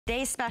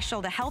today's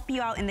special to help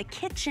you out in the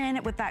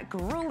kitchen with that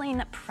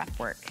grueling prep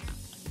work.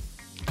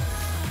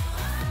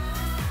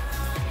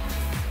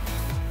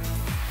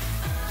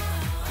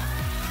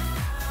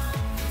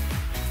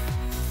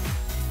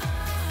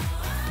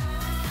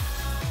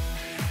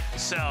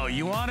 So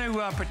you want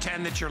to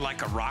pretend that you're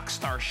like a rock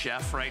star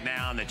chef right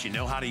now and that you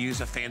know how to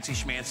use a fancy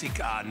schmancy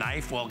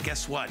knife? Well,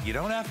 guess what? You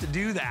don't have to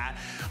do that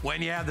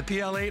when you have the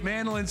PL8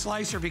 mandolin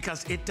slicer,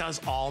 because it does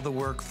all the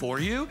work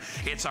for you.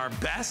 It's our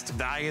best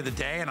value of the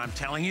day, and I'm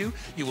telling you,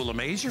 you will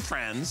amaze your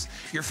friends,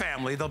 your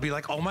family. They'll be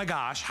like, oh my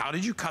gosh, how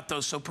did you cut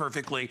those so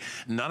perfectly?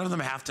 None of them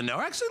have to know.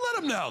 Actually,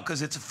 let them know,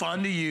 because it's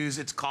fun to use.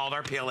 It's called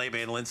our PL8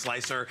 mandolin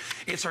slicer.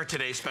 It's our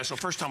today's special.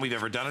 First time we've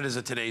ever done it as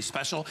a today's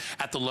special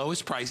at the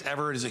lowest price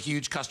ever. It is a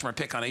huge customer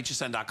pick on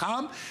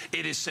hsn.com.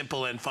 It is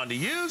simple and fun to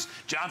use.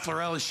 John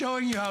Florell is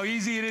showing you how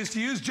easy it is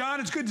to use.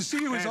 John, it's good to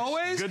see you as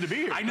always. Good to be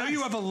here. I know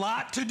you have a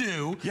lot to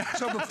do. Yeah.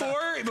 So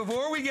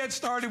before we get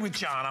started with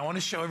John, I want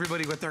to show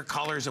everybody what their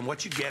colors and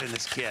what you get in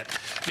this kit,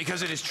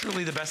 because it is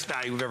truly the best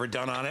value we've ever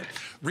done on it.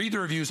 Read the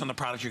reviews on the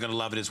product. You're going to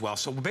love it as well.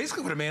 So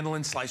basically what a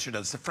mandolin slicer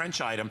does, it's a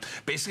French item.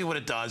 Basically what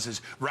it does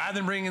is, rather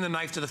than bringing the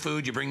knife to the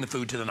food, you bring the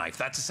food to the knife.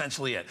 That's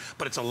essentially it.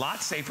 But it's a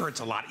lot safer.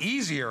 It's a lot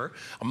easier,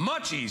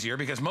 much easier,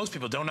 because most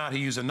people don't know how to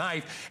use a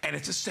knife, and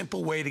it's a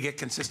simple way to get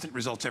consistent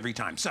results every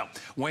time. So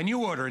when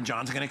you order, and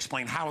John's going to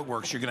explain how it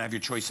works, you're going to have your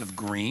choice of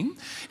green.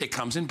 It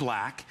comes in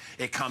black.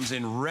 It comes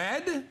in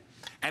red.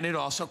 And it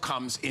also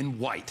comes in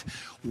white.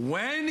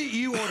 When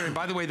you order, and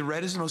by the way, the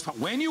red is the most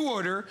popular. When you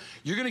order,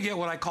 you're gonna get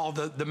what I call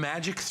the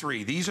magic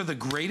 3. These are the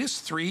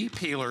greatest 3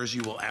 peelers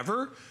you will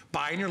ever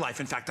buy in your life.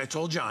 In fact, I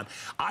told John,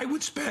 I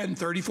would spend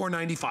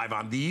 $34.95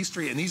 on these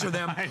 3, and these are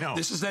them. I know.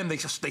 This is them, they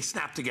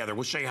snap together.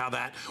 We'll show you how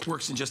that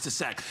works in just a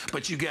sec.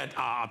 But you get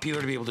a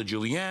peeler to be able to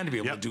julienne, to be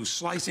able to do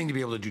slicing, to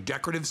be able to do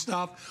decorative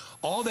stuff.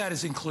 All that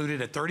is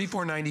included at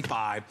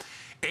 $34.95.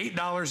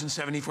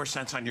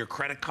 $8.74 on your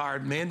credit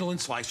card. Mandolin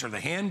slicer, the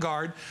hand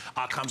guard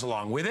comes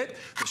along with it.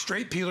 The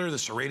straight peeler, the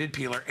serrated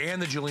peeler,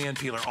 and the julienne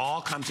peeler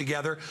all come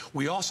together.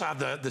 We also have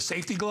the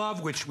safety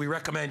glove, which we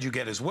recommend you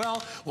get as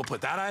well. We'll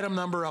put that item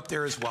number up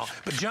there as well.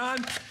 But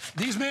John,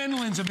 these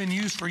mandolins have been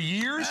used for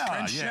years.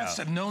 French chefs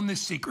have known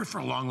this secret for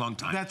a long, long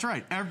time. That's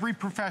right. Every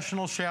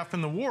professional chef in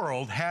the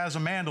world has a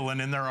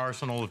mandolin in their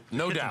arsenal of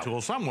kitchen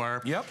tools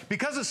somewhere. Yep.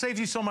 Because it saves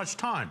you so much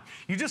time.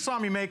 You just saw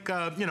me make,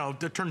 you know,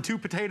 to turn 2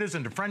 potatoes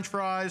into French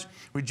fries.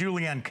 We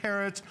julienne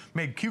carrots,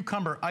 made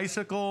cucumber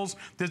icicles,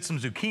 did some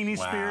zucchini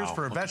spears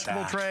for a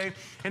vegetable tray,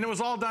 and it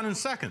was all done in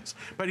seconds.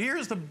 But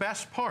here's the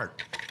best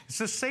part. It's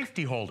the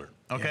safety holder,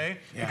 okay?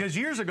 Because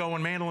years ago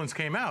when mandolins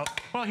came out,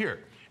 well,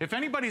 here, if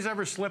anybody's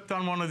ever slipped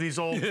on one of these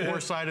old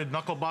 4-sided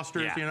knuckle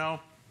busters, you know,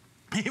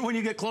 when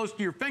you get close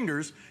to your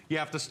fingers, you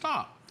have to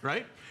stop,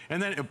 right? And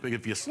then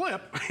if you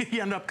slip,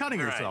 you end up cutting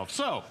yourself.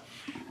 So,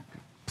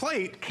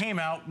 Plate came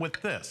out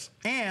with this,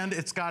 and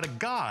it's got a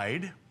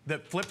guide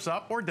that flips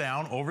up or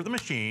down over the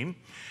machine.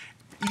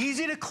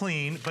 Easy to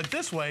clean, but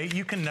this way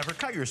you can never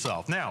cut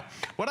yourself. Now,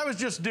 what I was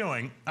just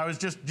doing, I was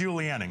just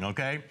julienning,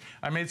 okay?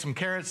 I made some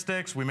carrot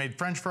sticks, we made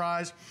French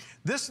fries.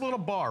 This little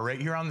bar right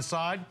here on the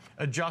side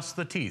adjusts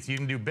the teeth. You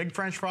can do big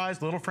French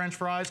fries, little French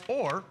fries,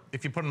 or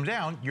if you put them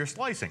down, you're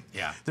slicing.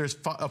 There's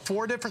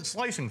 4 different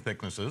slicing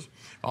thicknesses,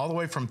 all the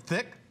way from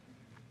thick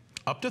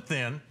up to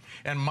thin.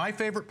 And my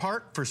favorite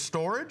part for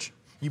storage,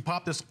 you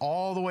pop this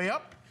all the way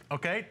up,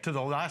 okay, to the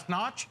last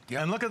notch,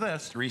 and look at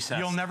this. Recess.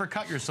 You'll never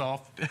cut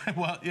yourself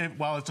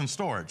while it's in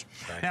storage.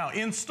 Now,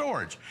 in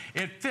storage,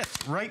 it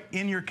fits right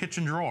in your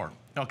kitchen drawer,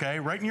 okay,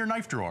 right in your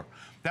knife drawer.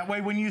 That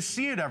way, when you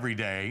see it every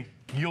day,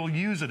 you'll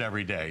use it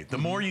every day. The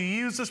more you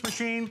use this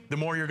machine, the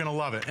more you're gonna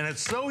love it. And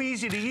it's so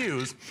easy to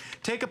use.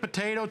 Take a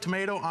potato,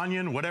 tomato,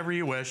 onion, whatever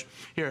you wish.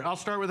 Here, I'll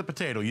start with a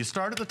potato. You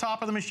start at the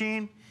top of the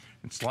machine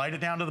and slide it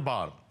down to the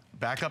bottom.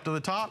 Back up to the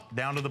top,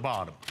 down to the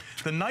bottom.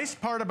 The nice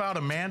part about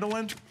a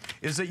mandolin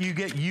is that you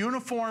get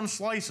uniform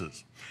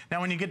slices. Now,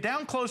 when you get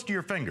down close to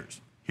your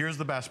fingers, here's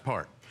the best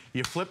part.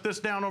 You flip this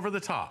down over the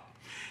top.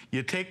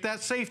 You take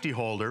that safety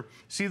holder,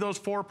 see those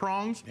 4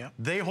 prongs?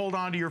 They hold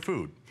on to your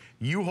food.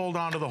 You hold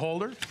on to the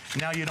holder.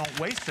 Now you don't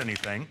waste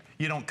anything.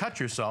 You don't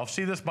cut yourself.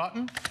 See this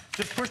button?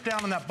 Just push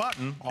down on that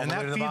button, and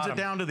that feeds it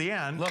down to the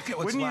end. Look at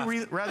what's left.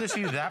 Wouldn't you rather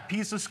see that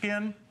piece of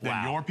skin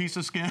than your piece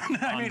of skin?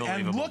 I mean,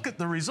 and look at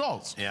the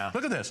results.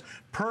 Look at this.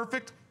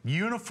 Perfect,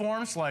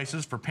 uniform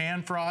slices for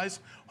pan fries,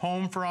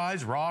 home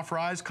fries, raw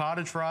fries,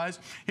 cottage fries.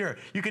 Here,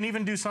 you can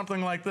even do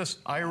something like this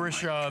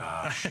Irish...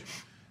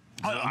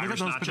 Irish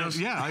nachos? Potatoes.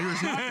 Yeah, Irish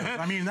nachos.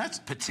 I mean, that's...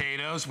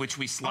 Potatoes, which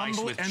we slice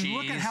with cheese. And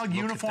look at how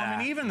uniform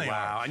and even they are.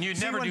 Wow, and you'd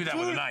never do that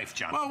with a knife,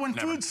 John. Well, when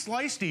food's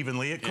sliced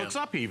evenly, it cooks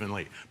up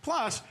evenly.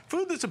 Plus,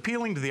 food that's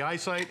appealing to the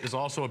eyesight is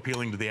also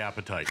appealing to the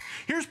appetite.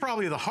 Here's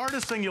probably the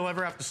hardest thing you'll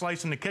ever have to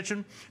slice in the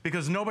kitchen,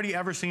 because nobody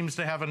ever seems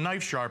to have a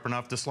knife sharp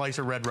enough to slice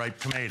a red ripe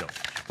tomato.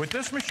 With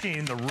this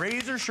machine, the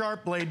razor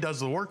sharp blade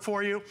does the work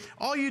for you.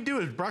 All you do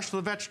is brush the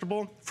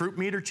vegetable, fruit,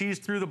 meat, or cheese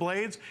through the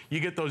blades.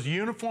 You get those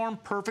uniform,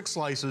 perfect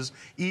slices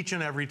each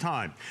and every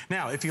time.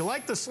 Now, if you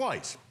like the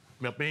slice,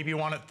 but maybe you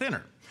want it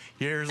thinner,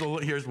 Here's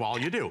all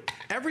you do.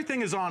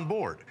 Everything is on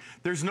board.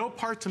 There's no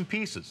parts and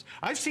pieces.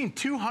 I've seen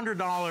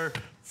 $200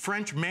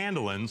 French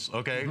mandolins,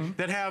 okay,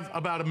 that have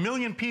about 1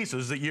 million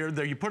pieces that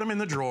you put them in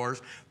the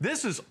drawers.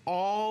 This is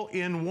all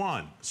in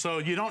one, so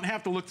you don't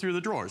have to look through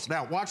the drawers.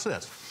 Now, watch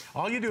this.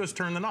 All you do is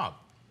turn the knob.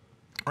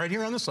 Right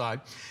here on the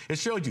side, it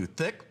showed you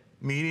thick,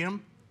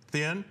 medium,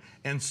 thin,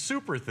 and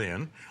super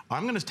thin.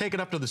 I'm going to take it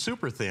up to the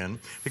super thin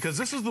because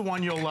this is the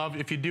one you'll love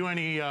if you do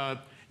any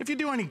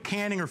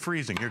canning or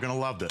freezing. You're going to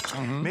love this.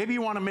 Maybe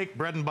you want to make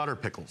bread and butter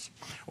pickles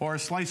or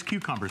sliced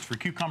cucumbers for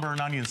cucumber and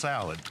onion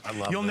salad. I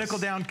love You'll this. nickel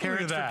down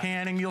carrots for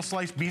canning. You'll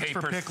slice beets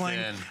for pickling.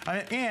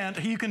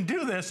 And you can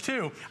do this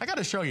too. I got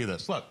to show you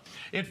this. Look,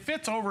 it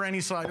fits over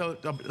any side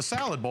a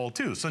salad bowl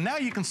too. So now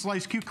you can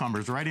slice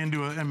cucumbers right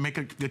into it and make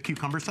a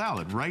cucumber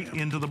salad right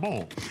into the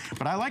bowl.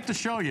 But I like to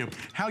show you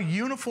how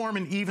uniform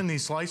and even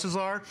these slices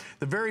are.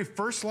 The very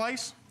first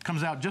slice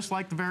comes out just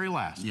like the very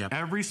last.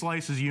 Every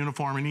slice is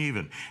uniform and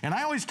even. And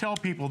I always tell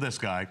people this,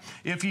 guy,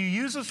 if you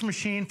use this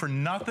machine for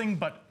nothing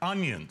but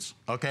onions,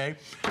 okay,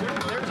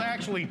 there's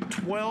actually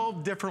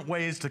 12 different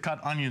ways to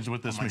cut onions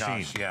with this machine.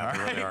 Gosh, yeah,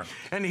 there really are.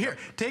 And here,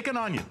 take an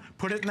onion,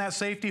 put it in that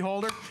safety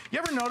holder. You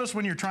ever notice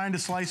when you're trying to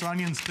slice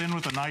onions thin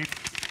with a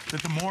knife,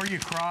 that the more you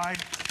cry,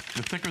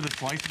 the thicker the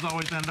slices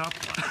always end up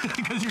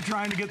because you're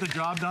trying to get the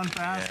job done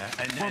fast.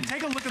 Well,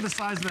 take a look at the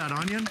size of that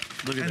onion.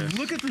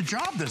 Look at the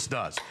job this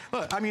does.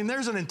 Look, I mean,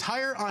 there's an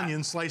entire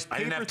onion sliced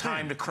paper thin. I didn't have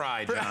time to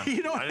cry, John. I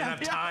didn't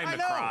have time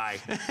to cry.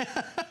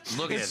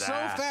 Look at that. It's so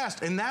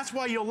fast, and that's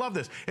why you'll love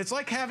this. It's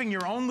like having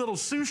your own little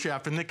sous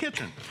chef in the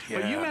kitchen.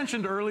 But you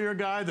mentioned earlier,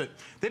 Guy, that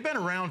they've been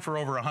around for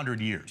over 100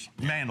 years,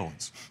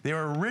 mandolins. They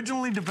were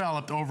originally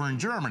developed over in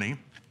Germany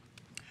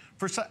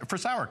for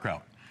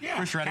sauerkraut.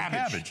 For shredded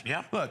cabbage.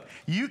 Look,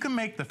 you can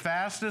make the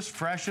fastest,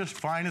 freshest,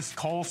 finest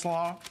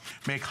coleslaw,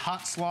 make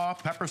hot slaw,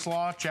 pepper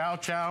slaw, chow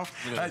chow.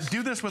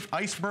 Do this with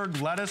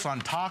iceberg lettuce on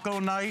taco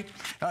night.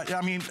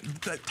 I mean,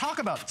 talk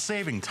about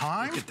saving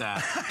time. Look at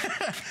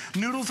that.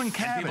 Noodles and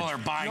cabbage. And people are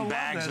buying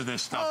bags of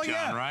this stuff,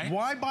 John, right?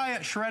 Why buy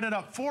it shredded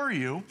up for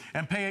you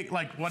and pay,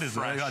 like, what is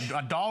it,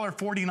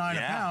 $1.49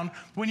 a pound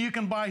when you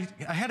can buy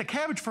a head of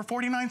cabbage for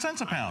 49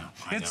 cents a pound?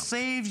 It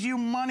saves you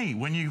money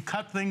when you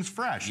cut things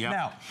fresh.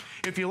 Now,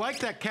 if you like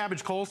that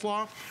cabbage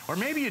coleslaw, or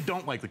maybe you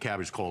don't like the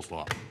cabbage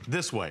coleslaw,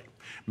 this way.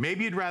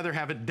 Maybe you'd rather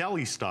have it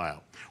deli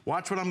style.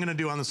 Watch what I'm gonna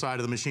do on the side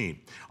of the machine.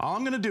 All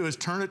I'm gonna do is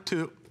turn it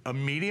to a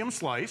medium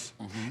slice,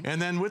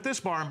 and then with this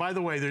bar, and by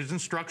the way, there's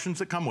instructions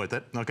that come with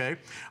it, okay?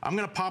 I'm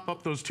gonna pop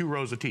up those 2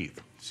 rows of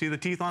teeth. See the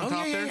teeth on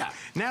top there?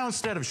 Now,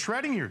 instead of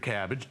shredding your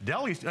cabbage,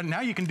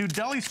 now you can do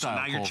deli style.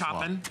 So now you're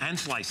chopping and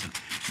slicing.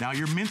 Now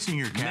you're mincing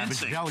your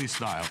cabbage deli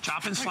style.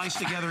 Chop and slice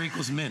together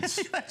equals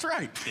mince. That's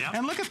right.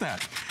 And look at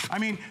that. I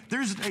mean,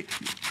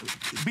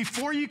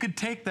 before you could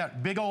take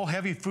that big old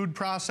heavy food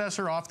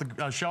processor off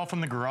the shelf in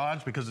the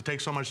garage because it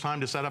takes so much time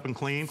to set up and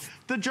clean,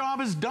 the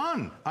job is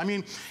done. I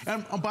mean,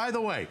 and by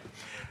the way,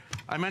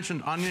 I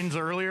mentioned onions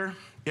earlier.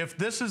 If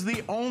this is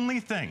the only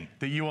thing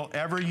that you will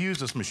ever use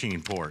this machine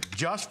for,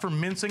 just for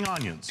mincing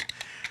onions,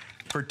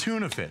 for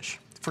tuna fish,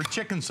 for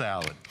chicken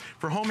salad,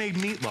 for homemade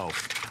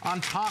meatloaf, on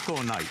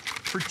taco night,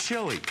 for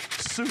chili,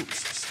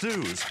 soups,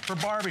 stews, for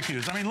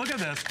barbecues. I mean, look at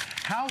this.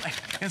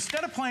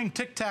 Instead of playing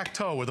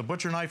tic-tac-toe with a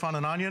butcher knife on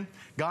an onion,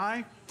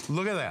 Guy,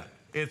 look at that.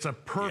 It's a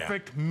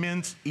perfect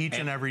mince each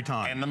and every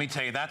time. And let me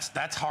tell you,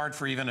 that's hard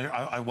for even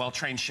a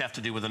well-trained chef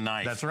to do with a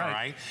knife. That's right. All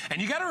right?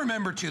 And you got to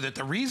remember, too, that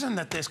the reason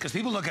that because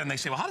people look at it and they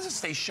say, well, how does it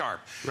stay sharp?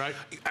 Right.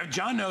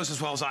 John knows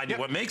as well as I do.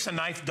 What makes a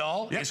knife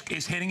dull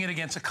is hitting it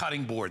against a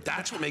cutting board.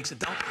 That's what makes it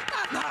dull.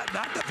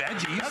 Not the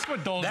veggies. That's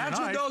what dulls your knife. That's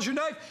what dulls your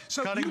knife.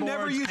 So cutting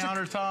boards,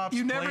 countertops,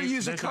 you never plates,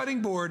 use a dishes.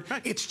 cutting board.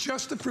 It's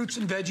just the fruits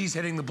and veggies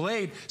hitting the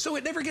blade. So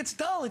it never gets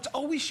dull. It's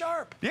always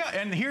sharp. Yeah,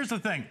 and here's the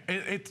thing.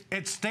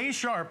 It stays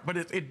sharp, but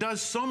it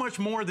does so much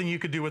more than you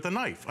could do with a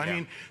knife. I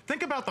mean,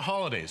 think about the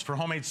holidays for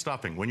homemade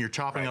stuffing when you're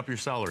chopping up your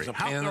celery.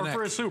 Or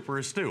for a soup or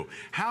a stew.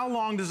 How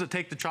long does it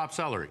take to chop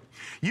celery?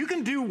 You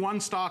can do 1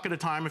 stalk at a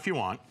time if you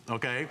want,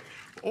 okay?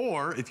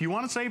 Or if you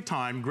want to save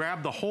time,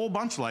 grab the whole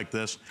bunch like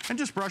this and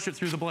just brush it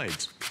through the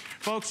blades.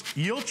 Folks,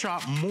 you'll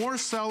chop more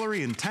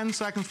celery in 10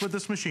 seconds with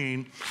this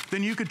machine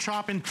than you could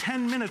chop in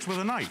 10 minutes with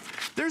a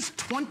knife. There's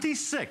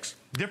 26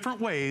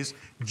 different ways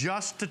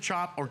just to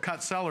chop or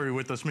cut celery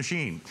with this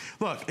machine.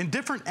 Look, and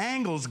different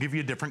angles give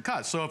you different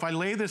cuts. So if I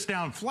lay this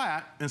down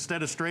flat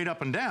instead of straight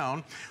up and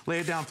down,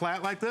 lay it down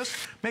flat like this,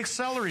 make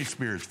celery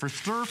spears for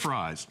stir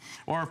fries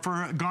or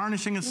for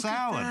garnishing a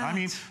salad. I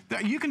mean,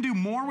 you can do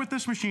more with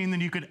this machine than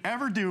you could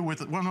ever do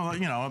with one of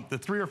the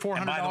 $300 or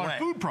 $400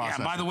 food processor.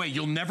 Yeah, by the way,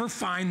 you'll never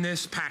find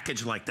this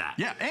package like that.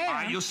 Yeah,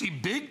 and you'll see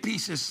big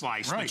pieces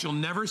sliced, but you'll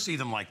never see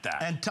them like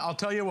that. And I'll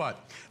tell you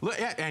what,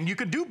 and you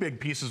could do big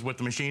pieces with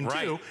the machine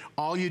too.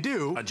 All you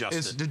do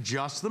is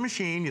adjust the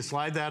machine. You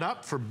slide that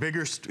up for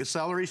bigger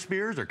celery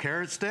spears or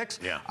carrot sticks.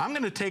 I'm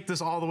going to take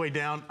this all the way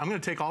down. I'm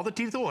going to take all the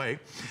teeth away,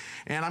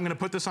 and I'm going to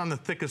put this on the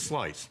thickest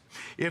slice.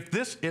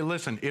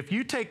 Listen, if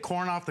you take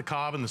corn off the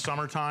cob in the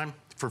summertime,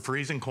 for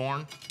freezing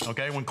corn,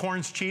 okay? When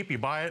corn's cheap, you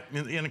buy it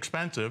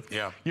inexpensive.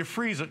 Yeah. You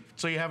freeze it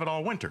so you have it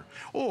all winter.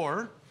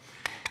 Or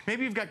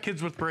maybe you've got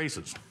kids with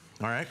braces,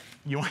 all right?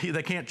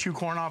 They can't chew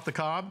corn off the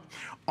cob.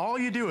 All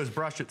you do is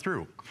brush it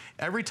through.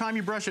 Every time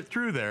you brush it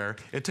through there,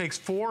 it takes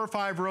 4 or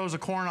 5 rows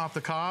of corn off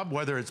the cob,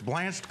 whether it's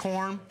blanched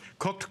corn,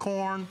 cooked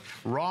corn,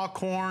 raw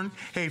corn.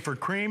 Hey, for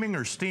creaming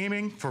or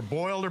steaming, for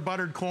boiled or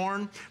buttered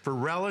corn, for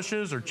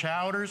relishes or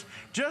chowders,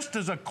 just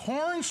as a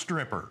corn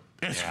stripper.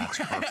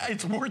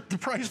 It's worth the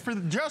price for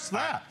just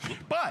that.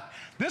 But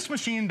this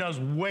machine does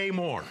way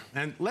more.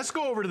 And let's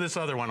go over to this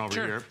other one over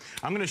here.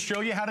 I'm gonna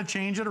show you how to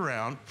change it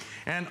around.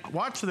 And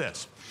watch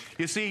this.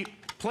 You see,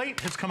 Plate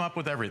has come up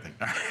with everything.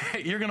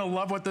 You're gonna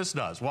love what this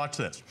does. Watch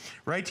this.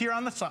 Right here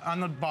on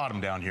the bottom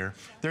down here,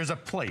 there's a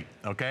plate,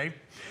 okay?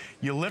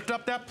 You lift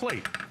up that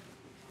plate.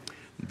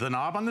 The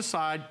knob on the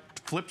side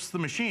flips the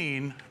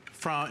machine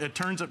it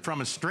turns it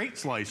from a straight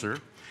slicer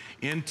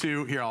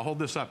into, here, I'll hold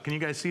this up. Can you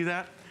guys see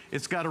that?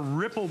 It's got a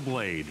ripple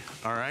blade,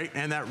 all right?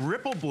 And that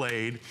ripple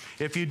blade,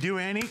 if you do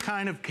any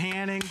kind of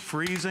canning,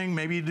 freezing,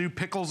 maybe you do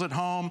pickles at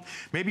home,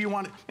 maybe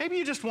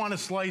you just want to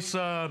slice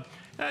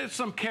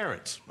some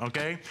carrots,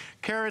 okay?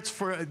 Carrots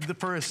for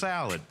a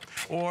salad,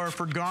 or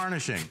for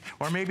garnishing,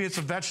 or maybe it's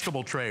a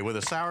vegetable tray with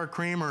a sour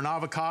cream or an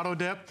avocado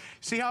dip.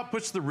 See how it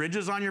puts the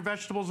ridges on your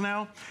vegetables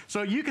now?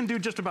 So you can do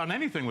just about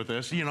anything with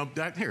this. You know,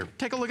 here,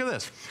 take a look at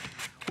this.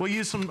 We'll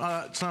use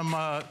some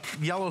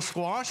yellow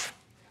squash.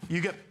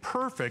 You get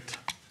perfect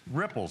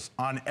ripples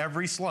on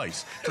every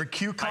slice. For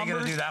cucumbers. How are you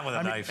going to do that with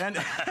a knife? And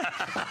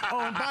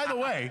by the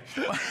way,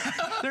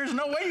 there's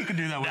no way you can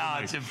do that with a knife.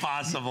 No, it's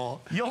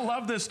impossible. You'll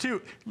love this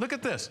too. Look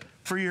at this.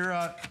 For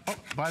your,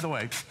 by the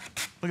way,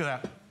 look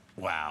at that.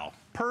 Wow.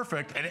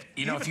 Perfect. And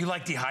you know, if you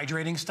like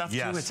dehydrating stuff too,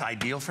 it's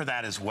ideal for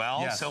that as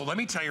well. Yes. So let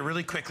me tell you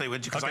really quickly,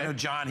 because I know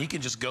John, he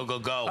can just go.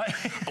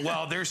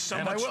 Well, there's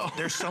so much.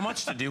 There's so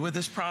much to do with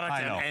this product,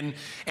 and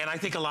I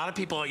think a lot of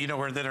people, you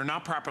know, that are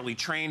not properly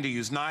trained to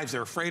use knives,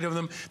 they're afraid of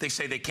them. They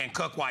say they can't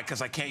cook. Why?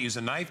 Because I can't use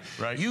a knife.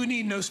 Right. You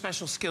need no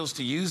special skills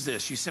to use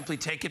this. You simply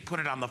take it, put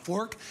it on the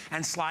fork,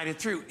 and slide it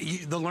through.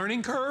 The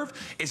learning curve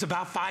is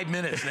about 5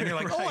 minutes. And then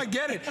you're like, oh, I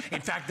get it.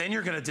 In fact, then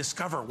you're going to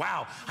discover,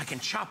 wow, I can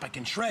chop, I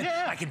can shred,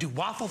 I can do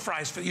waffle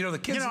fries. For, you know, the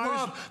kids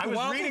love. I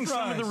was reading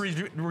some of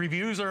the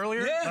reviews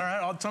earlier. All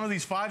right, some of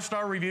these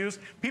 5-star reviews.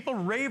 People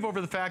rave over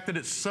the fact that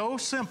it's so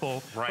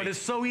simple, but it's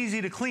so easy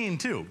to clean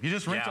too. You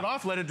just rinse it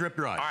off, let it drip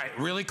dry. All right,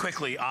 really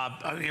quickly,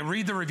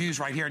 read the reviews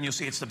right here, and you'll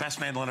see it's the best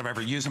mandolin I've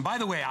ever used. And by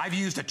the way, I've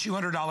used a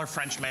 $200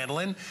 French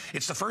mandolin.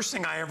 It's the first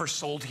thing I ever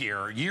sold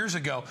here years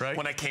ago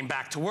when I came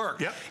back to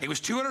work. It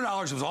was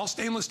 $200. It was all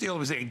stainless steel. It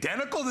was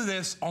identical to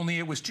this, only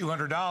it was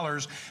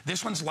 $200.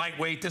 This one's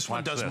lightweight. This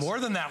one does more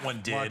than that one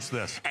did. Watch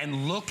this.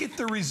 And look at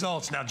the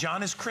results. Now,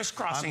 John is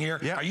crisscrossing here.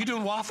 Are you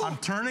doing waffle? I'm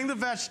turning the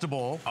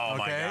vegetable. Oh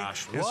my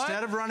gosh.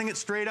 Instead of running it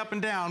straight up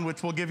and down,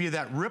 which will give you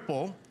that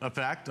ripple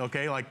effect,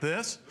 okay, like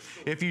this.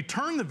 If you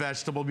turn the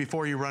vegetable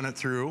before you run it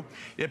through,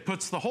 it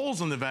puts the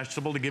holes in the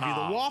vegetable to give you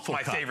the waffle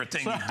cut. My favorite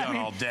thing you've done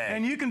all day.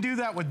 And you can do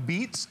that with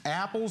beets,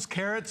 apples,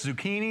 carrots,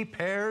 zucchini,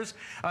 pears.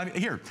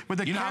 Here, with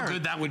the You know how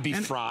good that would be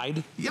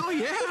fried? Oh,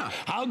 yeah.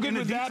 How good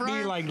would that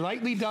be, like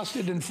lightly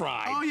dusted and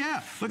fried? Oh,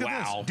 yeah. Look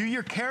at this. Do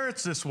your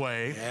carrots this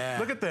way.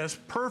 Look at this.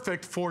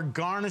 Perfect for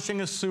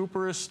garnishing a soup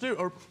or a stew,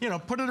 or, you know,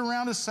 put it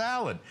around a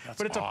salad.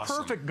 But it's a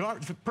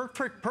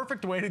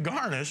perfect way to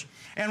garnish.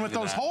 And with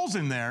those holes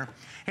in there,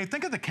 hey,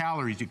 think of the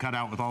calories you cut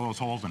out with all those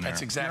holes in there.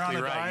 That's exactly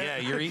right. Yeah,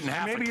 you're eating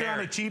half a carrot. Maybe you're on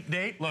a cheap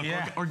date. Look,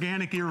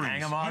 organic earrings.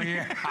 Hang them all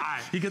here.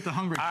 You get the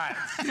hungry. All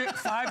right,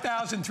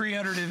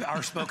 5,300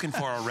 are spoken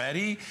for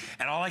already.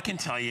 And all I can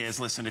tell you is,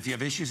 listen, if you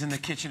have issues in the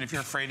kitchen, if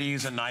you're afraid to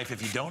use a knife,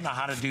 if you don't know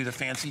how to do the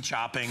fancy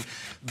chopping,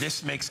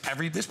 this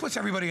puts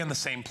everybody on the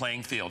same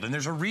playing field. And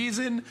there's a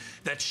reason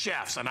that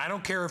chefs, and I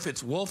don't care if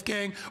it's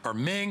Wolfgang or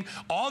Ming,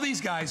 all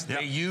these guys,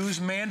 they use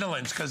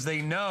mandolins because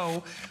they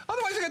know,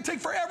 otherwise it's going to take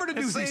forever to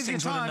do these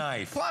things with a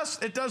knife.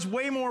 Plus, it does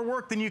way more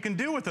work than you can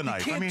do with a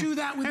knife. You can't do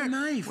that with a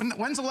knife.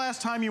 When's the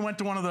last time you went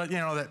to one of the, you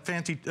know, that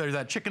fancy, or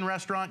that chicken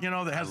restaurant, you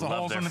know, that has the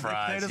holes in the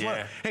potatoes?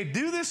 Hey,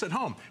 do this at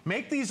home.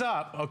 Make these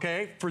up,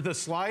 okay, for the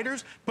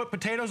sliders. Put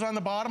potatoes on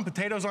the bottom,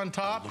 potatoes on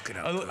top. Look at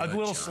a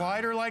little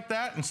slider like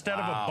that instead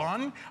of a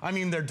bun. I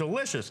mean, they're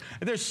delicious.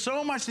 There's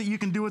so much that you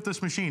can do with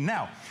this machine.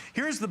 Now,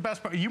 here's the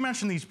best part. You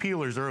mentioned these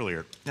peelers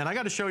earlier, and I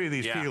got to show you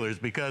these peelers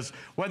because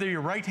whether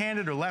you're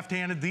right-handed or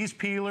left-handed, these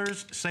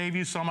peelers save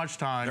you so much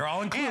time. They're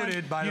all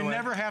included, by the way. You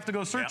never have to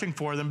go searching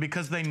for them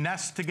because they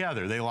nest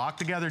together. They lock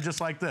together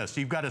just like this.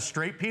 You've got a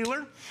straight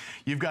peeler,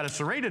 you've got a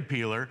serrated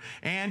peeler,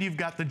 and you've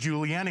got the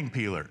julienning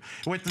peeler.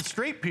 With the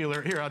straight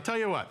peeler, here, I'll tell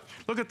you what.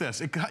 Look at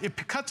this. It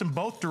cuts in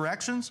both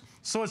directions,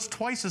 so it's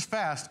twice as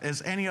fast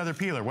as any other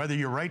peeler. Whether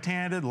you're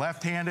right-handed,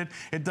 left-handed,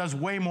 it does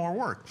way more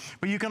work.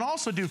 But you can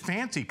also do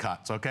fancy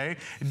cuts, okay?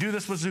 Do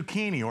this with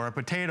zucchini or a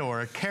potato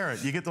or a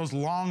carrot. You get those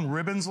long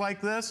ribbons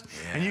like this,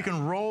 and you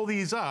can roll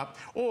these up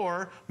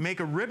or make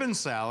a ribbon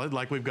salad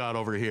like we've got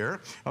over here,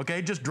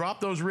 okay? Just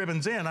drop those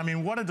ribbons in. I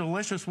mean, what a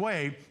delicious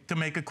way to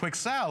make a quick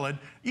salad,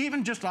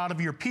 even just out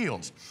of your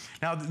peels.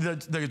 Now,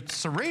 the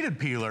serrated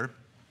peeler,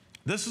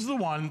 This is the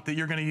one that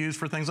you're going to use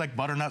for things like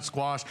butternut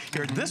squash.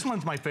 Here, this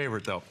one's my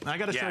favorite though. I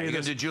got to show you this. You're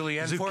going to do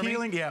julienne for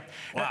me? Yeah.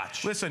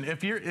 Watch. Listen,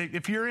 if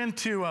you're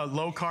into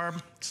low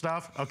carb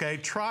stuff, okay,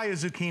 try a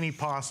zucchini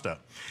pasta.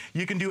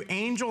 You can do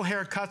angel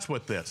hair cuts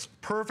with this.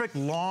 Perfect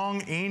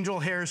long angel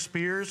hair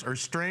spears or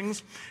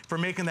strings for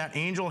making that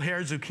angel hair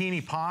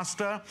zucchini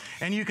pasta.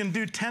 And you can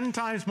do 10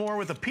 times more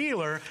with a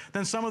peeler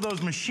than some of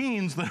those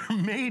machines that are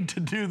made to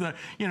do the,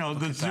 the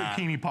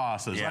zucchini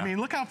pastas. Yeah. I mean,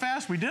 look how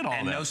fast we did all that.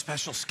 And no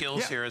special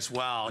skills here as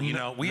well. You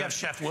know, we have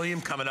Chef William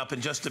coming up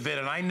in just a bit,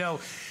 and I know,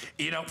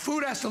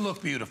 food has to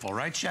look beautiful,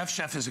 right, Chef?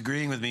 Chef is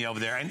agreeing with me over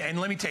there. And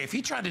let me tell you, if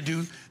he tried to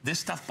do this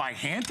stuff by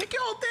hand, take you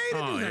all day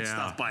to do that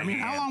stuff by hand. I mean,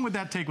 how long would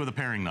that take with a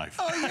paring knife?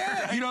 Oh,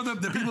 yeah.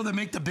 The people that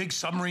make the big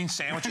submarine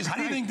sandwiches, how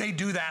do you think they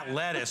do that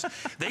lettuce?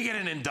 They get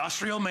an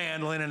industrial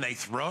mandolin and they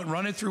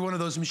run it through one of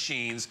those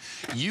machines.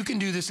 You can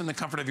do this in the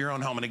comfort of your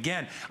own home. And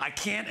again, I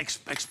can't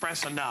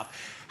express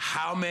enough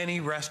how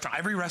many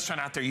every restaurant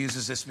out there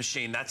uses this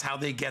machine. That's how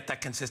they get that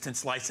consistent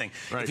slicing.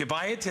 Right. If you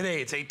buy it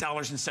today, it's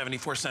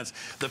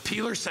 $8.74. The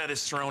peeler set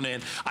is thrown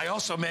in. I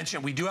also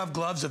mentioned we do have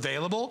gloves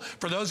available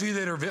for those of you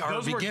that are beginners.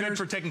 Those work good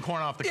for taking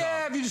corn off the cob.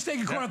 Yeah, if you're just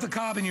taking corn off the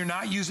cob and you're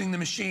not using the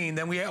machine,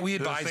 then we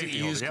advise that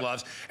you use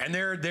gloves. And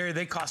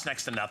they cost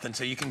next to nothing,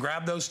 so you can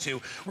grab those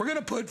too. We're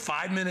gonna put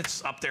 5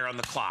 minutes up there on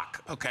the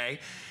clock, okay?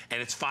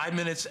 And it's 5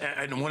 minutes,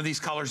 and one of these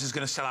colors is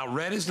gonna sell out.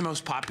 Red is the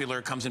most popular.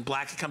 It comes in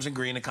black, it comes in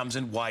green, it comes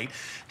in white.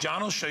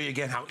 John will show you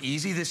again how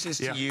easy this is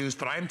to use,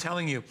 but I'm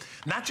telling you,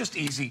 not just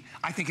easy,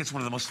 I think it's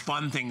one of the most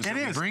fun things that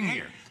we bring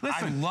here.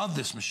 Listen, I love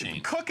this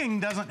machine. Cooking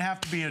doesn't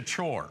have to be a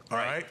chore, all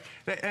right?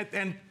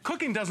 And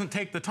cooking doesn't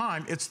take the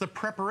time. It's the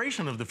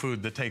preparation of the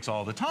food that takes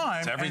all the time.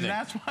 It's everything. And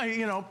that's why,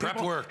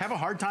 people have a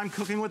hard time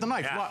cooking with a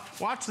knife. Yeah.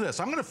 Watch this.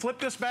 I'm going to flip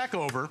this back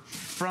over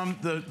from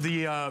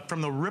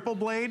the ripple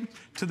blade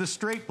to the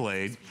straight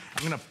blade.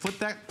 I'm going to flip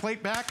that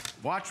plate back.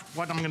 Watch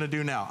what I'm going to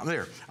do now.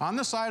 There, on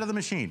the side of the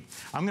machine,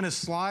 I'm going to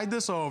slide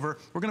this over.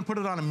 We're going to put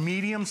it on a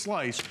medium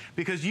slice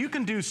because you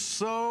can do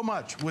so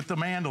much with the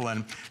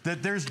mandolin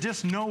that there's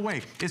just no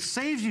way. It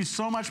saves you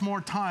so much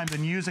more time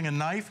than using a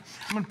knife.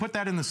 I'm going to put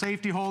that in the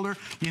safety holder.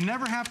 You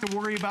never have to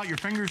worry about your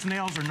fingers,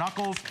 nails, or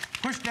knuckles.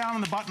 Push down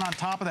on the button on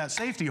top of that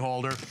safety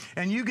holder,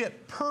 and you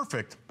get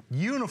perfect,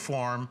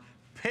 uniform,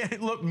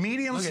 look,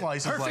 medium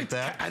slices like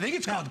that. I think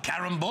it's called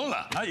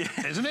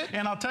carambola, isn't it?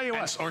 And I'll tell you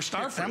what. Or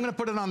starfruit. I'm going to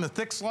put it on the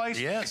thick slice.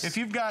 Yes. If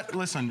you've got,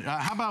 listen,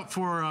 how about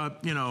for,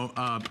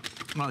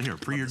 well, here,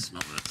 for your...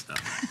 Smell that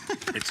stuff.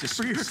 It's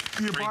just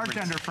for your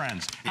bartender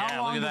friends.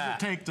 How long does it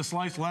take to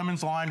slice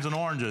lemons, limes, and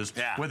oranges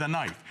with a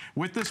knife?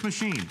 With this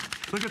machine,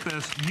 look at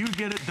this. You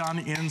get it done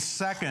in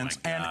seconds,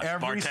 and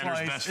every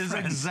slice is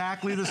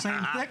exactly the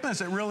same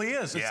thickness. It really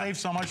is. It saves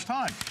so much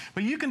time.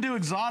 But you can do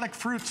exotic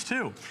fruits,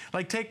 too.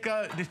 Like take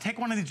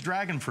one of these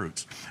dragon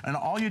fruits, and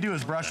all you do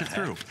is brush it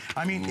through.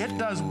 I mean, it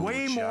does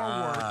way more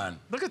work.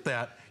 Look at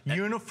that.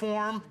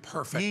 Uniform,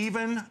 perfect,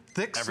 even,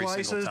 thick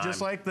slices,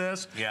 just like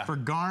this, for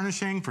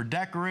garnishing, for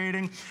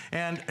decorating,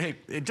 and hey,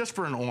 just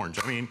for an orange.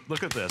 I mean,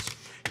 look at this.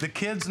 The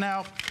kids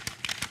now,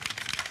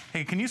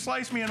 hey, can you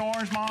slice me an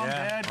orange, Mom,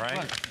 Dad? Right.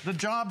 Look, the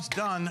job's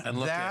done.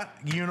 And that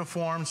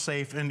uniform,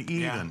 safe, and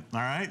even. All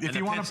right. If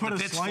you want to put a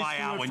slice fly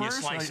out when first,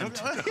 you slice them.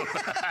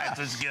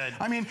 That's good.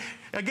 I mean,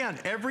 again,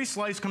 every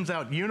slice comes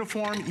out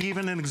uniform,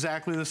 even, and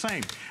exactly the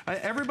same.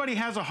 Everybody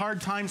has a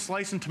hard time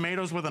slicing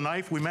tomatoes with a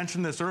knife. We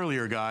mentioned this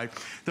earlier, Guy.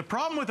 The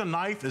problem with a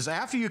knife is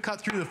after you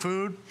cut through the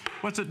food,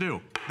 what's it do?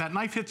 That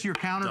knife hits your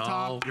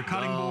countertop, your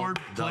cutting board,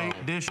 plate,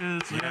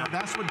 dishes.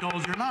 That's what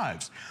dulls your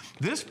knives.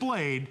 This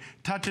blade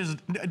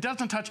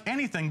doesn't touch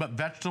anything but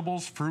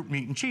vegetables, fruit,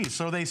 meat, and cheese.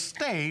 So they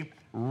stay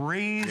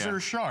razor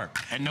sharp.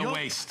 And no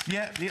waste.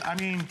 Yeah, I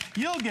mean,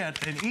 you'll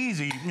get an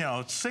easy,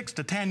 6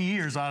 to 10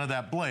 years out of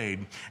that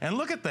blade. And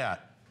look at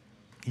that.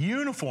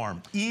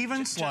 Uniform,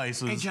 even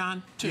slices. Hey,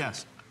 John.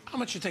 Yes. How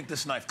much you think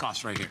this knife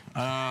costs right here?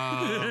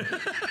 I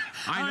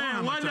know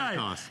how much that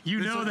costs.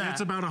 You know that.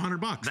 It's about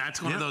 $100.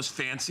 That's one of those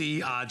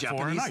fancy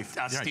Japanese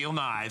steel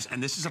knives,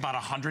 and this is about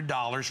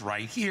 $100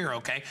 right here,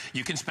 okay?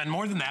 You can spend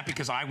more than that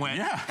because I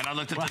went and I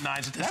looked at the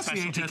knives at the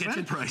specialty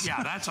kitchen. Price.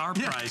 Yeah, that's our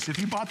price. If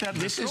you bought that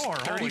in the store,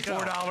 this is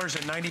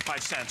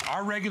 $34.95.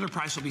 Our regular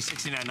price will be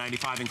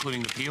 $69.95,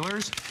 including the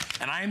peelers.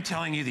 And I am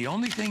telling you, the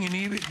only thing you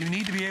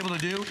need to be able to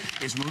do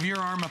is move your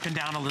arm up and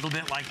down a little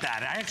bit like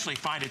that. I actually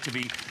find it to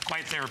be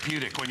quite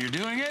therapeutic when you're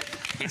doing it.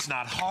 It's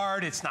not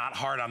hard. It's not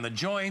hard on the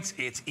joints.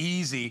 It's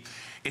easy.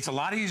 It's a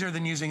lot easier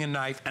than using a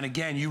knife. And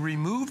again, you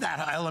remove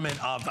that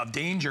element of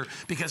danger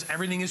because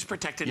everything is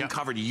protected and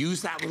covered. You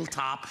use that little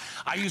top.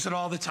 I use it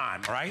all the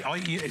time, all right?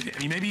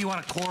 Maybe you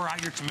want to core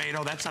out your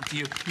tomato. That's up to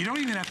you. You don't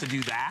even have to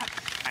do that.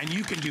 And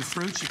you can do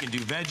fruits. You can do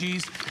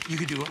veggies. You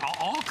can do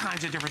all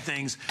kinds of different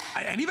things.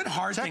 And even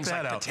hard things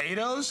like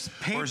potatoes.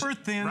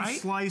 Paper-thin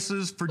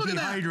slices for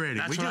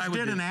dehydrating. We just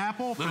did an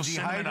apple for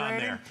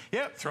dehydrating.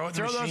 Yep. Throw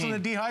those in the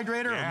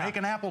dehydrator or make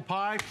an apple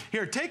pie.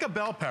 Here, take a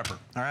bell pepper,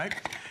 all right?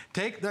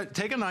 Take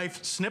a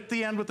knife, snip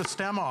the end with the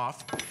stem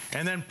off,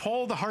 and then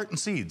pull the heart and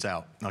seeds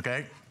out,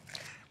 okay?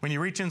 When you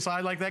reach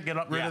inside like that, get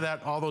rid of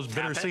that, all those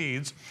bitter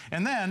seeds.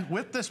 And then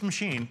with this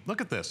machine,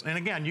 look at this. And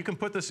again, you can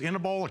put this in a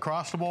bowl,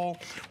 across the bowl,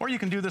 or you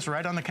can do this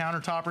right on the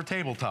countertop or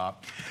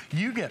tabletop.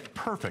 You get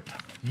perfect,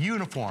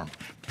 uniform,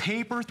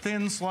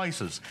 paper-thin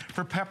slices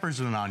for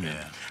peppers and onion,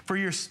 for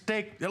your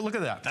steak. Look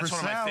at that. That's for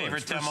one salads, of my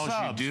favorite demos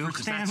subs, you do,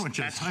 for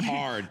sandwiches. that's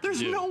hard.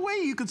 There's no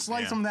way you could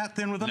slice them that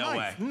thin with a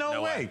knife.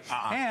 No way.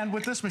 And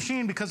with this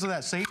machine, because of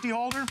that safety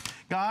holder,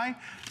 Guy,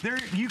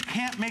 you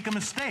can't make a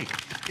mistake.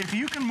 If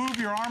you can move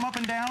your arm up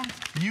and down,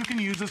 you can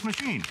use this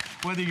machine.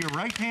 Whether you're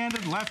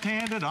right-handed,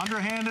 left-handed,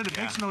 underhanded, it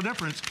makes no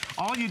difference.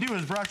 All you do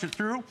is brush it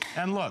through,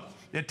 and look,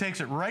 it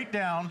takes it right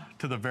down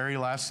to the very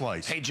last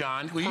slice. Hey,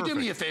 John, will you do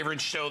me a favor and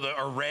show the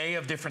array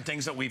of different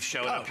things that we've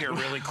shown up here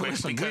really quick?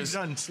 Listen, because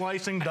we've done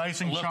slicing,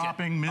 dicing,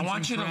 chopping, mincing, I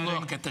want you to threading.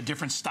 look at the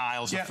different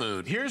styles of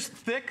food. Here's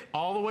thick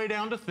all the way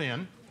down to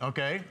thin.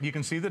 Okay, you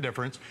can see the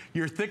difference.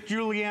 Your thick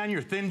julienne,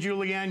 your thin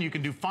julienne, you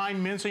can do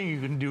fine mincing,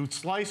 you can do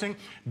slicing,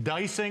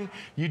 dicing.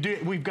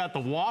 We've got the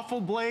waffle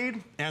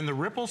blade and the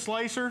ripple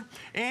slicer,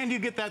 and you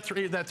get that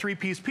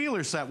three-piece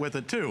peeler set with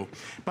it too.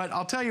 But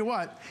I'll tell you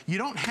what, you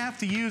don't have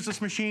to use this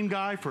machine,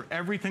 Guy, for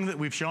everything that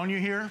we've shown you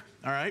here,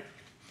 all right?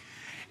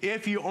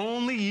 If you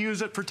only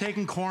use it for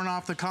taking corn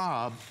off the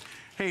cob,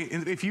 hey,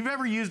 if you've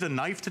ever used a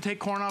knife to take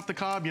corn off the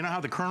cob, you know how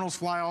the kernels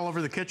fly all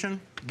over the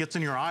kitchen? It gets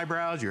in your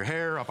eyebrows, your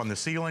hair, up on the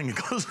ceiling, it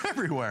goes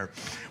everywhere.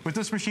 With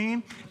this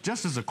machine,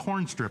 just as a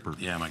corn stripper,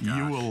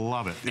 you will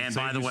love it. And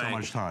by the way,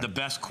 the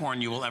best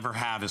corn you will ever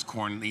have is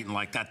corn eaten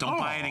like that. Don't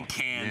buy it in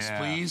cans,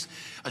 please.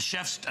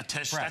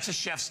 That's a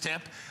chef's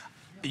tip.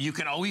 You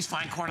can always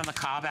find corn on the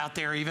cob out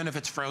there, even if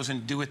it's frozen.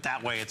 Do it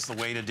that way. It's the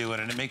way to do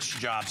it, and it makes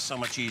your job so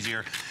much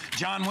easier.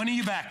 John, when are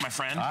you back, my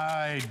friend?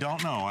 I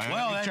don't know.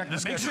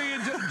 Make sure you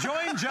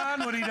join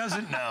John when he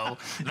doesn't know.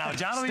 Now,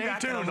 John will be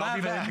back at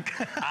 11.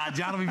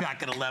 John will be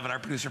back at 11. Our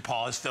producer,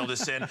 Paul, has filled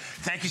us in.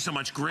 Thank you so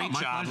much. Great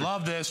job. Pleasure.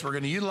 Love this. We're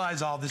going to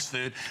utilize all this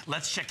food.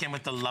 Let's check in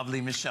with the lovely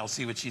Michelle,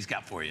 see what she's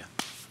got for you.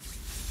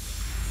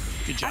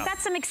 Good job. I've got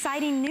some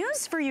exciting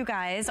news for you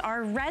guys.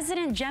 Our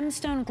resident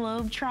Gemstone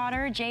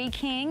Globetrotter, Jay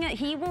King,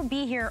 he will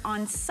be here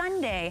on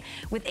Sunday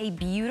with a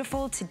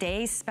beautiful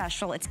Today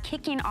Special. It's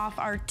kicking off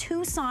our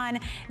Tucson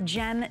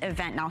Gem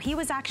event. Now, he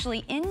was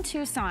actually in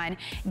Tucson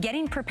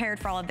getting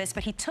prepared for all of this,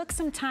 but he took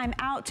some time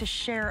out to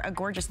share a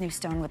gorgeous new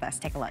stone with us.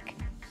 Take a look.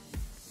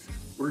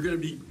 We're going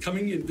to be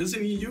coming and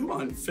visiting you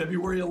on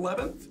February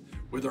 11th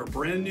with our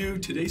brand new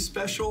Today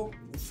Special,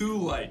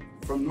 Thulite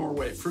from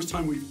Norway. First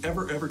time we've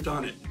ever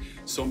done it.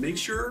 So make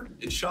sure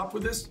and shop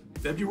with us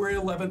February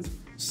 11th,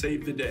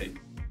 save the day.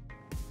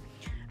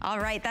 All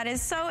right, that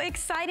is so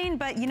exciting,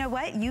 but you know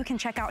what? You can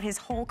check out his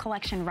whole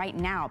collection right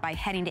now by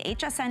heading to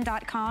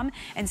hsn.com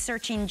and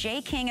searching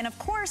Jay King. And of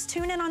course,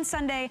 tune in on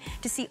Sunday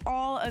to see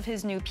all of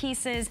his new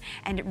pieces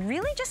and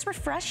really just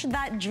refresh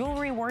that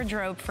jewelry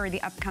wardrobe for the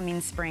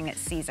upcoming spring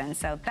season.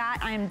 So that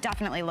I'm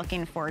definitely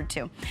looking forward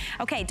to.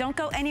 Okay, don't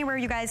go anywhere,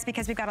 you guys,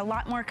 because we've got a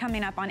lot more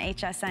coming up on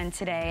HSN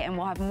today, and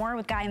we'll have more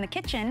with Guy in the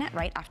Kitchen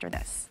right after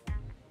this.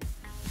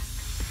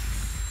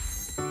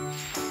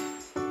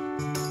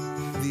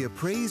 The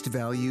appraised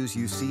values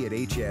you see at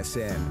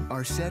HSN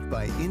are set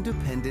by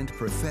independent,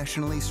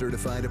 professionally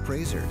certified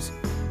appraisers.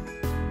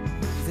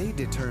 They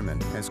determine,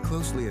 as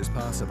closely as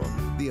possible,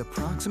 the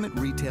approximate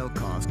retail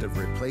cost of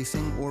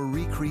replacing or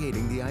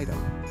recreating the item,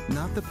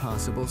 not the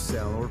possible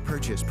sell or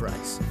purchase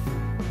price.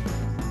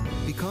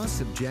 Because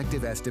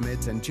subjective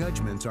estimates and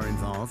judgments are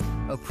involved,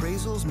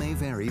 appraisals may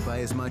vary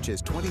by as much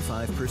as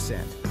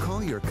 25%.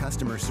 Call your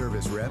customer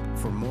service rep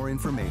for more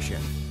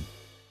information.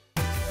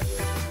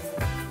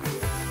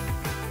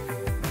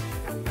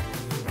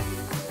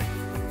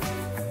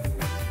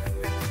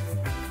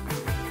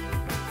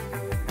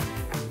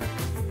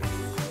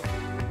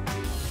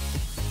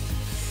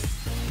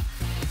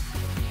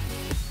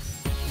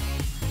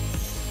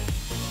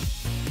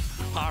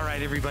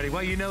 Everybody.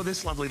 Well, you know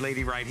this lovely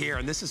lady right here,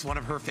 and this is one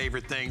of her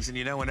favorite things. And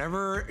you know,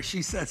 whenever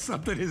she says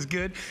something is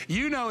good,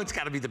 you know it's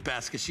got to be the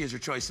best because she has her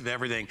choice of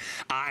everything.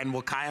 And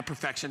Wakaya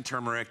Perfection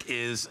Turmeric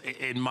is,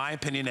 in my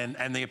opinion,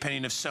 and the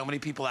opinion of so many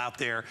people out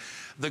there,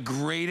 the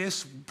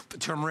greatest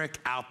turmeric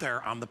out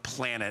there on the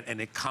planet. And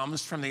it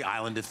comes from the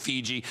island of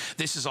Fiji.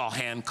 This is all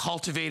hand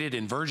cultivated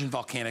in virgin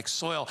volcanic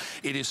soil.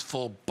 It is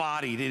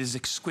full-bodied. It is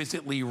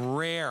exquisitely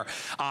rare.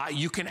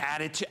 You can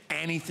add it to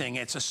anything.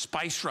 It's a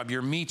spice rub,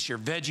 your meats, your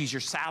veggies,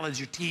 your salads,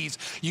 your teas.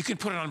 You can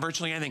put it on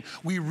virtually anything.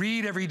 We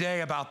read every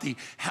day about the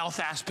health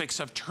aspects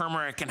of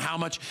turmeric and how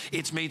much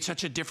it's made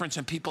such a difference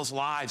in people's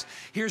lives.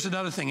 Here's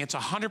another thing. It's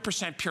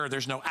 100% pure.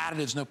 There's no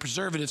additives, no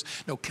preservatives,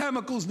 no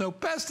chemicals, no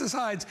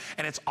pesticides,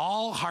 and it's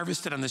all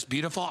harvested on this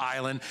beautiful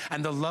island.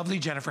 And the lovely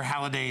Jennifer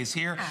Halliday is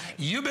here. Hi.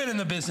 You've been in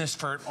the business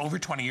for over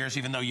 20 years,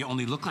 even though you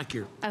only look like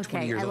you're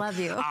 20 years old. I love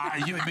you.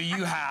 But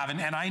you have,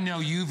 and I know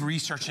you've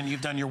researched and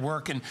you've done your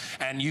work,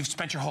 and you've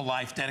spent your whole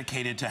life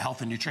dedicated to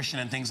health and nutrition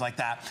and things like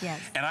that. Yes.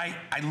 And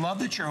I love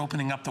that you're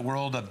opening up the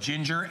world of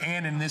ginger,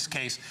 and in this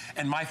case,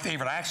 and my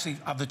favorite, I actually,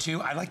 of the two,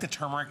 I like the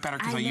turmeric better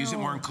because I use it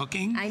more in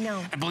cooking. I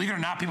know. And believe it or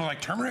not, people are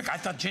like, turmeric? I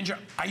thought ginger.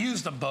 I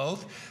use them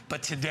both,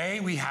 but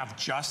today we have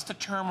just the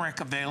turmeric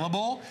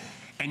available.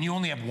 And you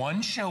only have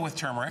one show with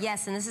turmeric.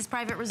 Yes, and this is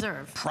private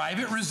reserve.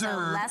 Private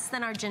reserve. So less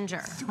than our ginger.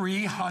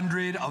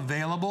 300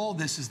 available.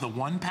 This is the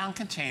 1 pound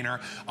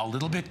container. A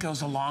little bit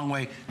goes a long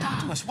way.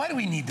 Talk to us. Why do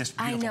we need this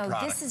beautiful product?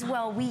 I know. This is,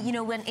 well, you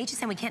know, when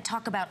HSN, we can't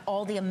talk about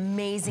all the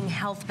amazing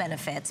health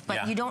benefits,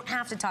 but you don't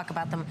have to talk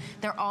about them.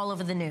 They're all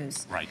over the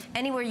news. Right.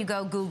 Anywhere you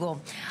go,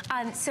 Google.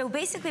 So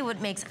basically what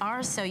makes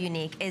ours so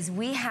unique is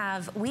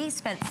we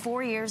spent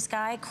 4 years,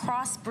 Guy,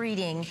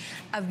 crossbreeding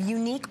a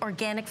unique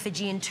organic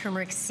Fijian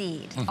turmeric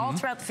seed all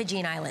throughout the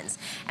Fijian Islands.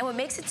 And what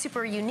makes it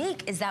super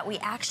unique is that we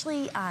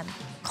actually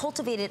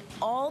cultivate it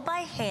all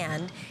by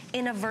hand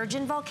in a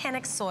virgin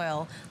volcanic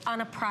soil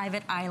on a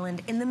private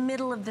island in the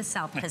middle of the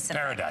South Pacific.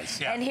 Paradise,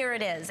 yeah. And here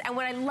it is. And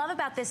what I love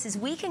about this is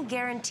we can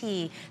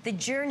guarantee the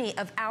journey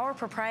of our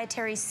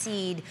proprietary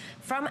seed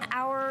from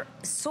our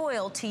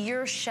soil to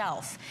your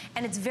shelf.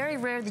 And it's very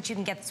rare that you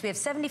can get this. We have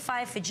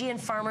 75 Fijian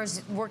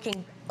farmers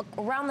working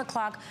around the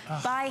clock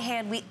by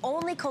hand. We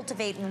only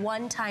cultivate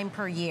 1 time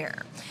per year.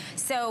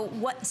 So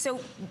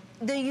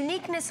the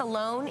uniqueness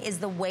alone is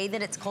the way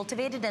that it's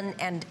cultivated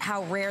and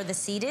how rare the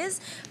seed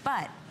is.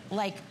 But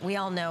like we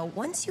all know,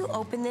 once you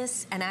open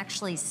this and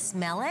actually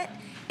smell it,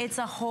 it's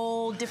a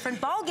whole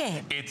different ball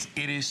game.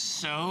 It's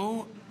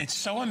so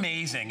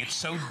amazing. It's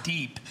so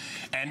deep,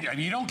 and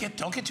you don't get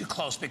too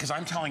close because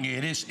I'm telling you,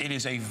 it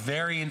is a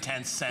very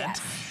intense scent.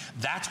 Yes.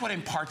 That's what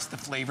imparts the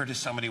flavor to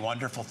so many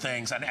wonderful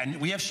things. And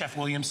we have Chef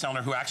William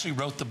Sellner, who actually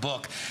wrote the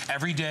book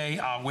Every Day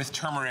with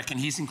Turmeric, and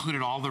he's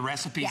included all the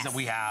recipes that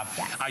we have.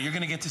 Yes. You're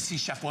going to get to see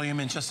Chef William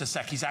in just a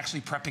sec. He's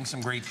actually prepping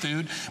some great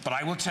food, but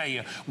I will tell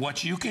you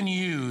what you can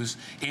use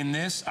in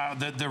this,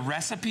 the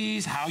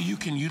recipes, how you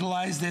can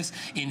utilize this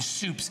in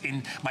soups.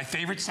 In my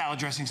favorite salad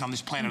dressings on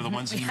this planet are the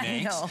ones he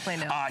makes. I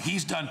know.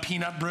 He's done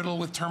peanut brittle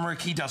with turmeric.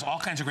 He does all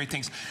kinds of great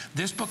things.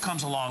 This book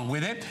comes along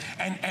with it,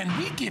 and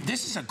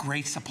this is a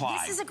great supply.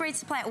 This is a great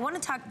supply. I want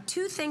to talk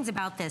 2 things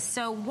about this.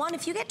 So one,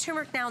 if you get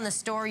turmeric now in the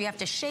store, you have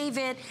to shave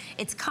it.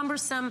 It's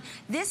cumbersome.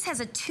 This has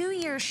a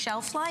 2-year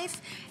shelf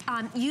life.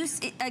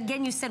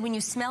 Again, you said when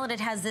you smell it, it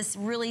has this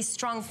really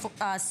strong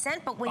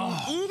scent, but when you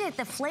eat it,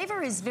 the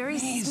flavor is very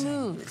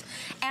smooth.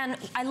 And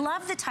I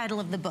love the title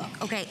of the book.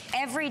 Okay,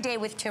 Every Day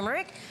with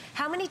Turmeric.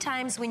 How many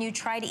times when you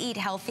try to eat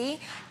healthy,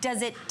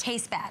 does it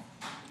taste bad?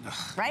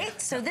 Right?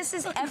 So this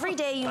is every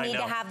day you need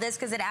to have this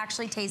because it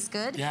actually tastes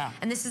good. Yeah.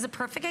 And this is a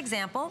perfect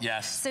example.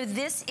 Yes. So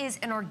this is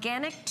an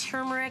organic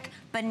turmeric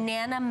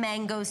banana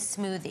mango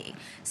smoothie.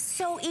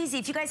 So easy.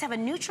 If you guys have a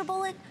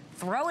NutriBullet,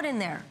 throw it in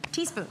there.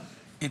 Teaspoon.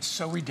 It's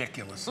so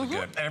ridiculously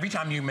good. And every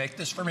time you make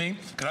this for me,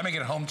 because I make it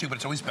at home too, but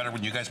it's always better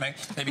when you guys make.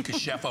 Maybe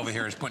because Chef over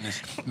here is putting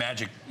his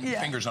magic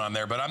fingers on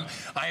there. But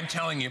I am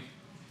telling you,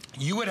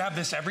 you would have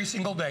this every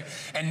single day,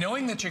 and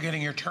knowing that you're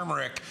getting your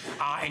turmeric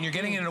and you're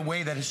getting it in a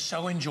way that is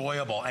so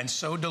enjoyable and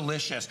so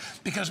delicious,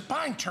 because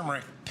buying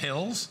turmeric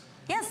pills,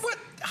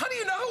 how do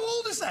you know how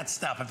old is that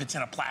stuff if it's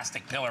in a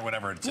plastic pill or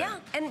whatever it's in? Yeah,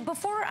 and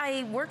before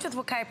I worked with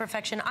Wakaya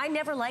Perfection, I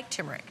never liked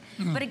turmeric.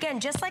 But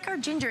again, just like our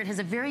ginger, it has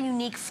a very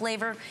unique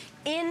flavor.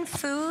 In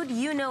food,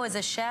 you know as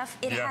a chef,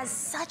 it has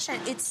such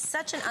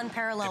an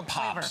unparalleled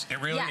flavor.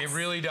 It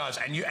really does.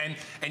 And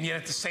yet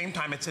at the same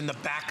time, it's in the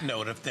back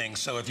note of things.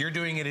 So if you're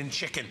doing it in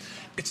chicken,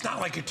 it's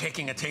not like you're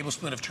taking a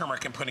tablespoon of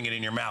turmeric and putting it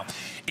in your mouth.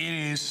 It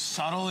is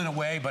subtle in a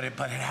way, but it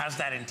has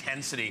that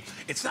intensity.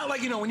 It's not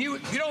like, you know, when you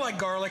don't like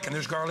garlic and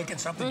there's garlic in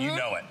something, you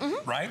know it,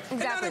 right? Exactly.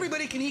 And not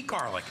everybody can eat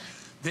garlic.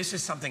 This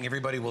is something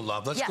everybody will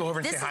love. Let's go over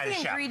and say hi to Chef. This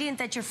is the ingredient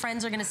that your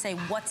friends are going to say,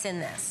 what's in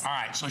this? All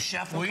right, so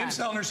Chef William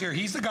Sellner's here.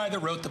 He's the guy that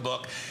wrote the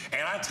book.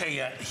 And I'll tell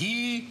you,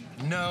 he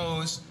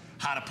knows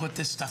how to put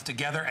this stuff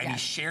together, and he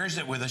shares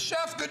it with us.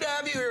 Chef, good to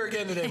have you here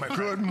again today, my friend.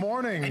 Good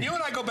morning. And you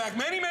and I go back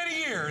many, many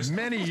years.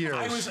 Many years.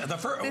 I was at the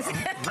first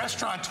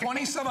restaurant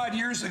 20-some-odd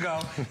years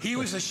ago. He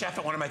was the chef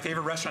at one of my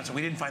favorite restaurants, and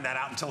we didn't find that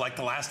out until like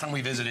the last time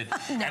we visited.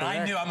 And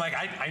I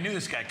knew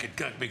this guy could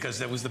cook because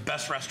it was the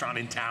best restaurant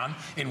in town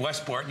in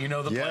Westport, and you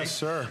know the place. Yes,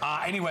 sir.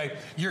 Anyway,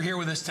 you're here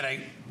with us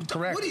today.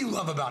 Correct. What do you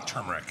love about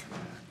turmeric?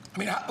 I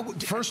mean,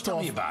 tell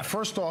me about it.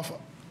 First off,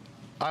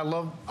 I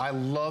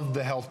love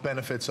the health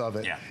benefits of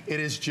it. Yeah. It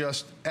is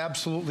just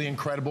absolutely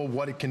incredible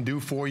what it can do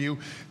for you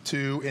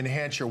to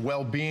enhance your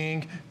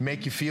well-being,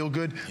 make you feel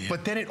good,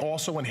 but then it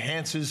also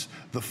enhances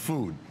the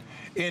food.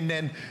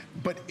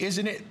 But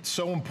isn't it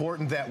so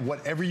important that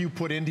whatever you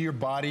put into your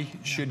body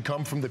should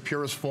come from the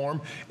purest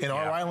form? And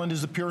our island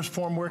is the purest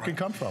form where it can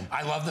come from.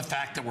 I love the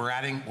fact that we're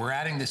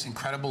adding this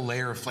incredible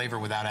layer of flavor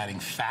without adding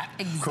fat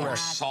or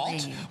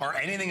salt or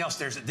anything else.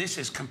 This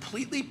is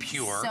completely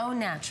pure. So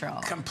natural.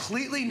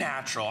 Completely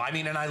natural. I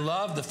mean, and I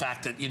love the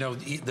fact that, you know,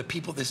 the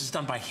people, this is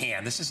done by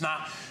hand. This is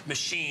not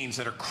machines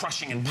that are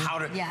crushing and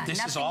powder. Yeah,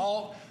 this is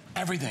all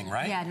everything,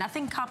 right? Yeah,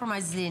 nothing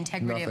compromises the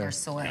integrity of our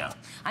soil. Yeah.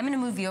 I'm going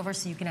to move you over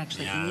so you can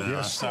actually eat.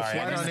 Yes, sorry.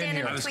 I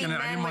didn't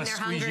want to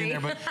squeeze you in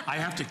there, but I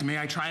have to. May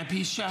I try a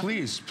piece, Chef?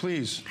 Please,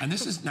 please. And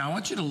this is, now I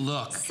want you to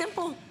look.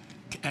 Simple.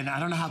 And I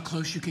don't know how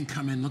close you can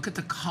come in. Look at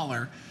the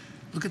color.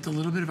 Look at the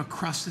little bit of a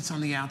crust that's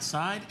on the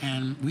outside,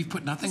 and we've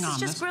put nothing on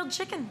this. This is just grilled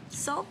chicken.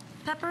 Salt,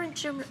 pepper, and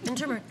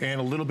turmeric. And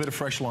a little bit of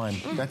fresh lime.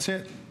 That's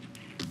it.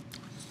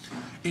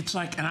 It's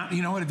like, and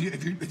you know what? If you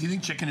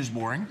think chicken is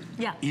boring,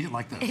 eat it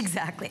like this.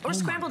 Exactly. Or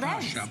scrambled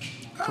eggs.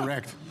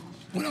 Correct.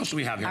 What else do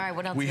we have here? All right,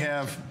 what else? We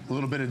have a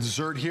little bit of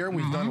dessert here.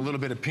 We've done a little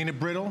bit of peanut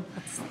brittle.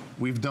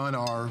 We've done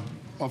our,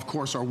 of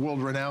course, our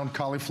world-renowned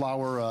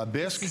cauliflower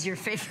bisque. This is your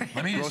favorite.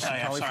 Let me just tell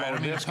you, I'm sorry, I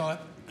don't mean to call it.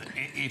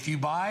 If you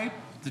buy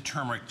the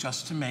turmeric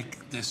just to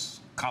make this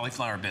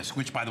cauliflower bisque,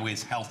 which, by the way,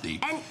 is healthy.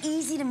 And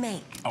easy to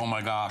make. Oh,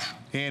 my gosh.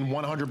 And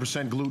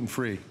 100%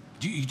 gluten-free.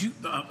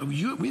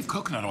 We have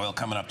coconut oil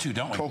coming up too,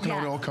 don't we?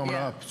 Coconut oil coming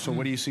up. So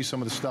what do you see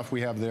some of the stuff we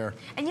have there?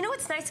 And you know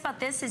what's nice about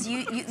this is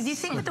you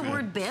think with the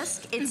word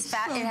bisque, it's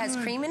fat, so it has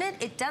cream in it.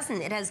 It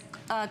doesn't. It has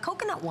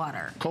coconut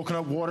water.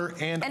 Coconut water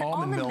and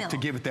almond milk to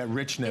give it that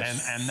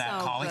richness. And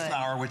that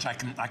cauliflower, which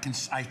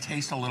I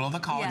taste a little of the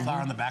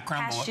cauliflower in the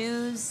background.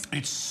 Cashews.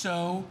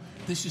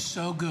 This is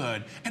so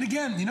good. And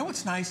again, you know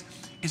what's nice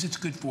is it's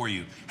good for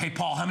you. Hey,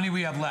 Paul, how many do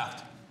we have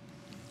left?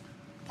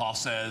 Paul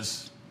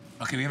says,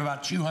 okay, we have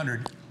about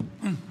 200.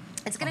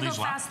 It's going to go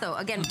fast, though.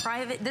 Again,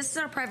 private. This is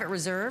our private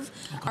reserve.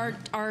 Okay.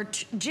 Our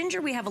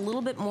ginger, we have a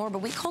little bit more, but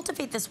we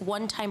cultivate this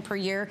one time per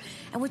year.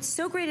 And what's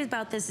so great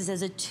about this is it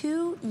has a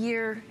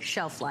 2-year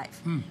shelf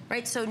life,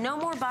 right? So no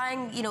more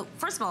buying, you know,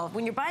 first of all,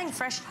 when you're buying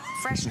fresh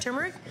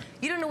turmeric,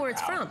 you don't know where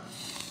it's from.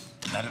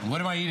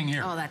 What am I eating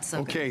here? Oh, that's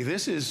so good. Okay,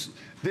 this is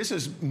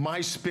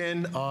my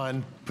spin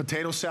on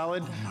potato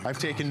salad. I've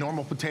taken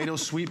normal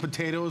potatoes, sweet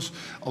potatoes,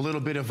 a little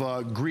bit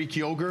of Greek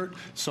yogurt,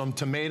 some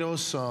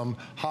tomatoes, some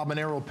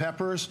habanero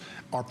peppers,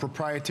 our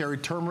proprietary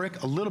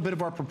turmeric, a little bit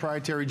of our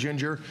proprietary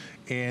ginger,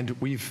 and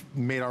we've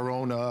made our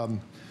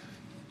own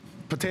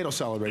potato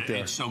salad right there.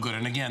 It's so good.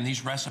 And again,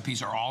 these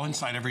recipes are all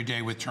inside every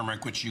day with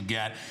turmeric, which you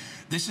get.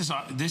 This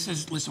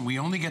is, listen, we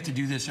only get to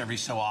do this every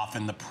so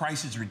often. The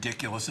price is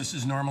ridiculous. This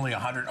is normally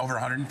over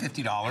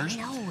 $150. I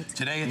know.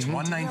 Today it's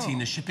 $119.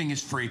 The shipping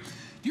is free.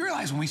 Do you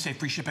realize when we say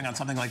free shipping on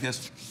something like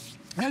this,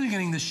 imagine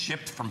getting this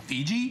shipped from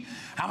Fiji,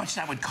 how much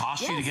that would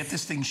cost you to get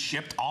this thing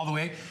shipped all the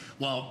way?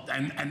 Well,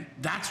 and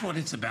that's what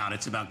it's about.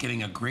 It's about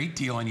getting a great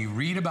deal, and you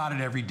read about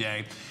it every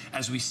day.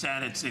 As we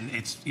said,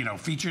 it's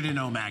featured in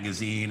O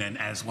Magazine and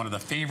as one of the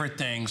favorite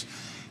things.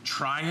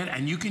 Try it,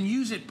 and you can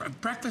use it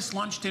breakfast,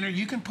 lunch, dinner.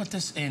 You can put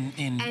this in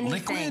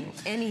liquid,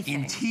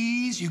 in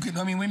teas. You can.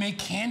 I mean, we make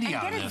candy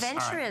out of this. Get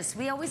adventurous.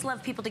 We always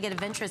love people to get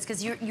adventurous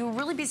because you'll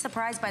really be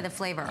surprised by the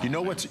flavor. You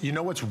know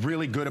what's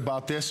really good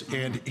about this,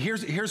 and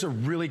here's a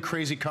really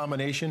crazy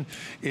combination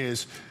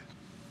is.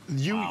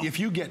 If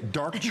you get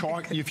dark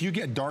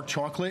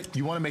chocolate,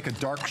 you want to make a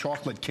dark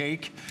chocolate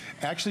cake.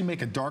 Actually,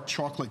 make a dark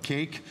chocolate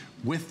cake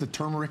with the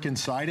turmeric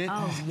inside it.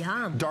 Oh,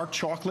 yum! Dark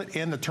chocolate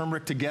and the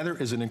turmeric together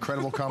is an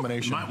incredible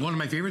combination. One of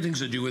my favorite things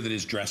to do with it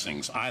is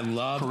dressings. I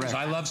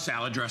love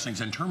salad dressings,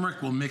 and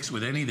turmeric will mix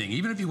with anything.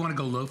 Even if you want to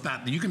go low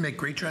fat, you can make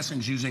great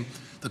dressings using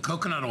the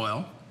coconut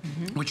oil.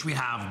 Which we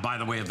have, by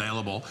the way,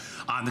 available.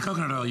 The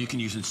coconut oil you can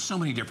use in so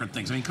many different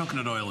things. I mean,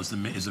 coconut oil is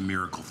a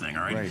miracle thing,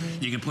 all right?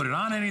 You can put it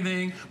on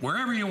anything,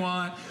 wherever you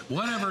want,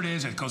 whatever it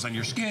is. It goes on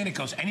your skin. It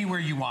goes anywhere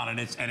you want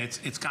it.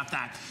 It's got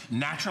that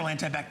natural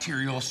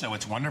antibacterial, so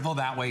it's wonderful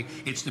that way.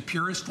 It's the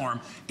purest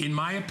form. In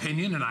my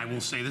opinion, and I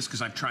will say this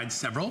because I've tried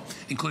several,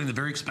 including the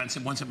very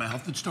expensive ones at my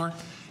health food store,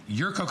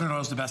 your coconut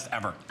oil is the best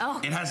ever.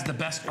 It has the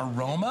best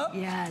aroma.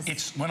 Yes.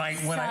 It's when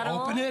I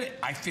open it,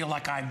 I feel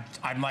like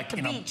I'm like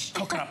in a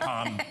coconut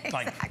palm,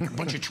 like a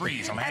bunch of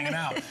trees. I'm hanging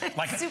out,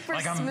 super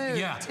I'm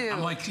smooth too.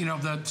 I'm like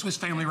the Swiss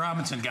Family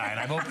Robinson guy, and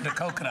I've opened a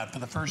coconut for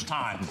the first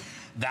time.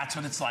 That's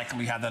what it's like, and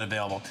we have that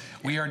available.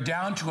 We are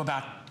down to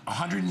about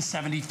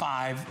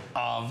 175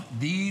 of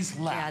these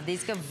left. Yeah,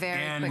 these go very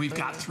quickly. And we've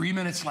got 3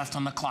 minutes left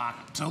on the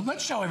clock. So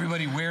let's show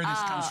everybody where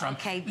this comes from.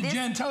 Okay,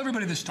 Jen, tell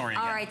everybody the story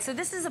again. All right, so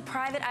this is a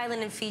private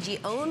island in Fiji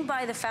owned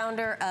by the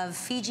founder of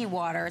Fiji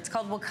Water. It's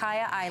called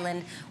Wakaya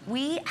Island.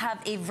 We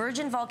have a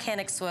virgin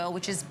volcanic soil,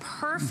 which is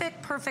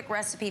perfect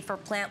recipe for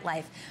plant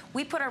life.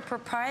 We put our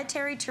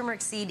proprietary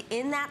turmeric seed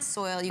in that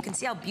soil. You can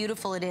see how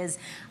beautiful it is.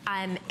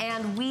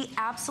 And we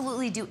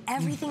absolutely do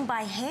everything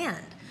by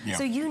hand. Yeah.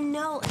 So you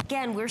know,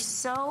 again, we're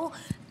so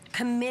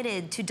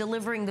committed to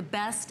delivering the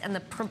best and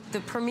the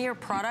premier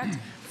product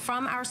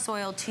from our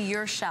soil to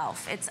your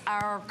shelf. It's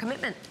our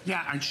commitment.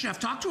 Yeah, and Chef,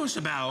 talk to us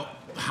about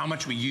how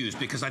much we use,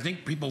 because I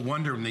think people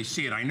wonder when they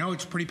see it. I know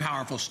it's pretty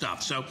powerful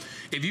stuff. So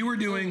if you were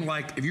doing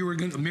if you were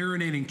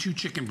marinating 2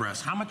 chicken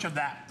breasts, how much of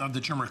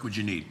the turmeric would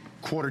you need?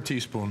 Quarter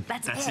teaspoon.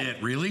 That's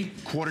it, really?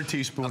 Quarter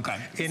teaspoon. Okay.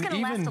 It's gonna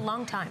last a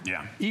long time.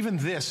 Yeah. Even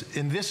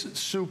in this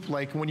soup,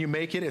 like when you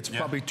make it, it's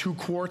probably 2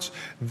 quarts.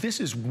 This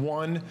is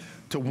 1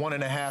 to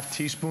 1.5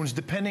 teaspoons,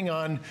 depending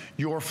on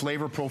your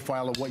flavor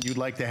profile of what you'd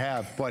like to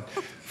have. But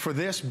for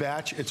this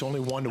batch, it's only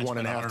 1 to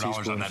 1.5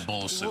 teaspoons. on that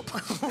bowl of soup.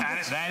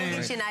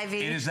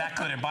 It is that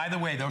good. And by the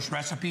way, those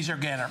recipes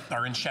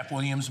are in Chef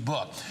Williams'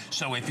 book.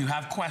 So if you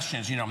have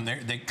questions, you know,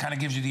 they kind of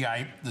gives you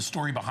the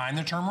story behind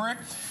the turmeric,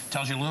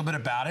 tells you a little bit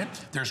about it.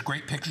 There's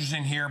great pictures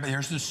in here, but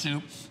there's the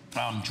soup,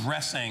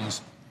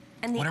 dressings.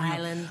 And the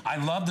island. I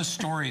love the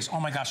stories. Oh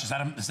my gosh, is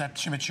that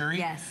chimichurri?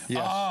 Yes.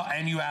 Oh,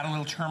 and you add a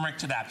little turmeric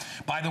to that.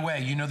 By the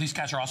way, you know these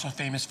guys are also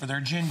famous for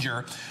their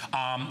ginger.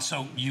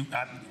 So you,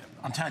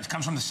 I'm telling you, it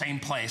comes from the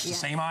same place, the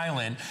same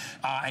island,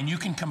 and you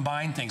can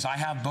combine things. I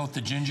have both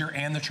the ginger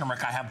and the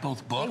turmeric. I have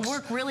both books. They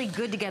work really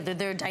good together.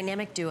 They're a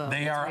dynamic duo.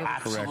 They are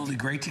absolutely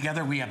great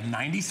together. We have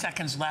 90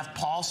 seconds left.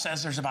 Paul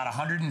says there's about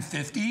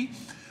 150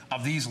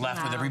 of these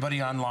left with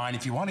everybody online.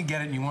 If you want to get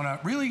it and you want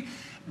to really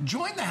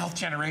join the health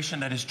generation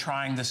that is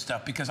trying this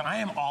stuff, because I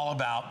am all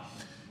about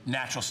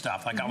natural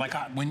stuff. Like,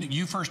 when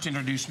you first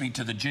introduced me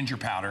to the ginger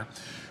powder,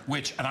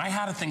 and I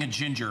had a thing of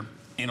ginger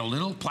in a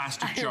little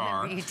plastic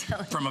jar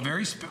from a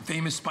very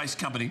famous spice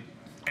company,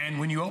 and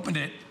when you opened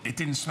it, it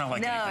didn't smell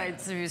like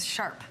anything. It was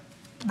sharp.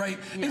 Right,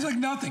 it's like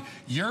nothing.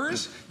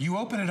 Yours, you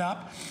open it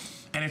up,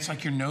 and it's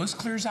like your nose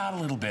clears out a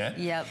little bit.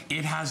 Yep.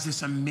 It has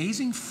this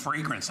amazing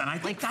fragrance, and I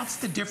think that's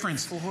the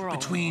difference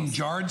between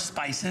jarred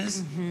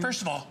spices.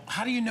 First of all,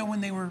 how do you know when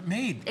they were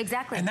made?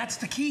 Exactly. And that's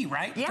the key,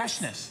 right? Yes.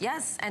 Freshness.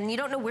 Yes, and you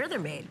don't know where they're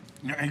made.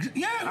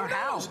 Yeah, or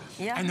how.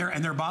 Yeah. And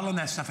they're bottling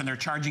that stuff, and they're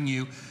charging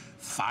you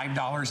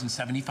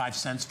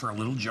 $5.75 for a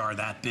little jar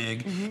that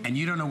big, and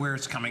you don't know where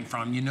it's coming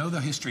from. You know the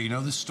history, you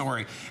know the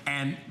story,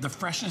 and the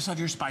freshness of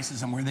your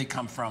spices and where they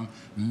come from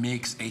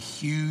makes a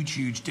huge,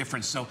 huge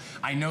difference. So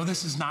I know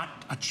this is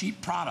not a cheap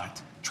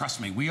product.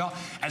 Trust me, we all,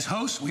 as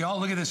hosts, we all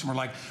look at this and we're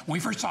like, when we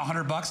first saw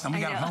 $100, then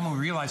we got home and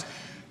we realized,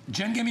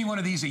 Jen gave me one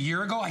of these a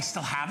year ago, I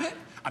still have it.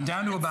 I'm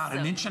down to about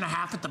 1.5 inches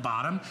at the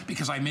bottom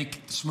because I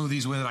make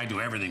smoothies with it. I do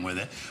everything with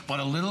it. But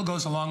a little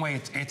goes a long way.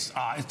 It's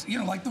you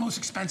know, like the most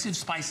expensive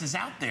spices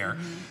out there.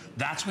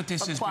 That's what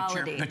this is.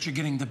 But you're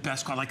getting the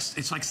best quality. Like,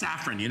 it's like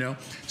saffron, you know?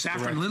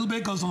 Saffron, a little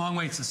bit goes a long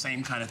way. It's the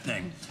same kind of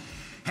thing.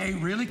 Hey,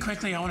 really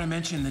quickly, I want to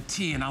mention the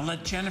tea, and I'll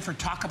let Jennifer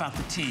talk about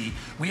the tea.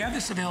 We have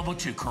this available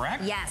too,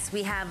 correct? Yes,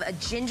 we have a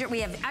ginger. We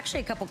have actually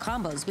a couple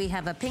combos. We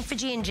have a pink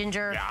Fijian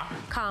ginger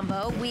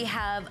combo. We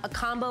have a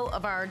combo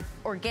of our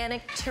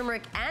organic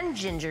turmeric and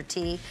ginger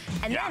tea.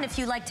 And then if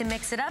you like to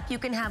mix it up, you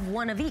can have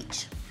one of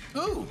each.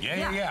 Ooh,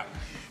 yeah.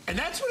 And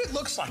that's what it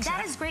looks like.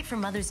 That is great for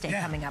Mother's Day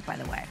coming up, by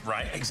the way.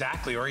 Right,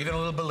 exactly. Or even a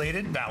little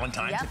belated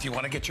Valentine's if you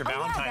want to get your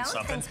Valentine's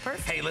something.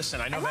 Perfect. Hey, listen,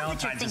 I know I love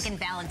Valentine's that you're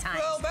thinking Valentine's.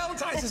 Well,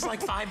 Valentine's is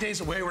like 5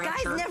 days away. We're not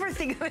sure. Guys never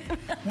think of it.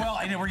 Well,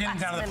 I know we're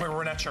getting down to the point where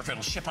we're not sure if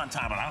it'll ship on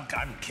time, but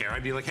I don't care.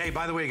 I'd be like, hey,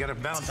 by the way, you got a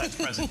Valentine's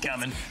present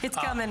coming. It's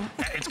coming.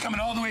 It's coming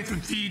all the way from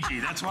Fiji.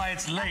 That's why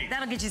it's late.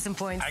 That'll get you some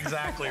points.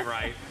 Exactly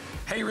right.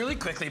 Hey, really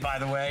quickly, by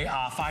the way,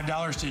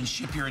 $5 to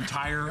ship your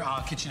entire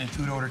kitchen and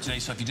food order today.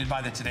 So if you did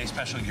buy the Today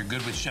Special, you're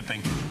good with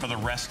shipping for the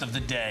rest of the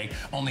day.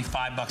 Only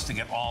 $5 to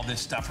get all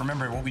this stuff.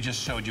 Remember, what we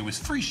just showed you was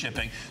free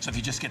shipping. So if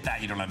you just get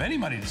that, you don't have any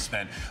money to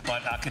spend.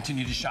 But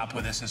continue to shop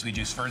with us as we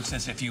do. For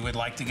instance, if you would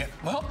like to get,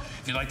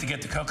 if you'd like to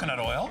get the coconut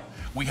oil,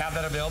 we have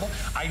that available.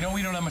 I know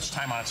we don't have much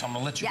time on it, so I'm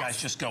going to let you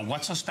guys just go.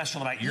 What's so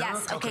special about your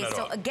coconut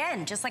oil? So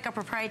again, just like our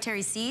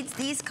proprietary seeds,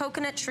 these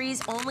coconut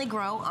trees only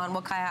grow on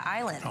Wakaya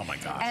Island. Oh my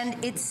gosh.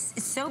 And it's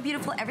so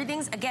beautiful.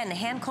 Everything's, again,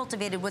 hand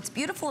cultivated. What's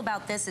beautiful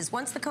about this is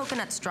once the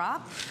coconuts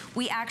drop,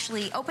 we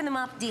actually open them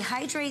up,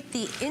 dehydrate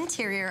the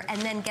interior,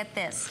 and then get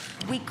this.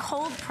 We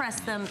cold press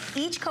them,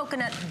 each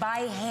coconut by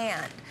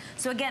hand.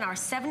 So again, our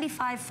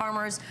 75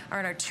 farmers are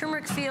in our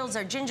turmeric fields,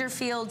 our ginger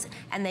fields,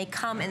 and they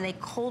come and they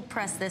cold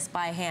press this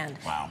by hand.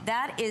 Wow.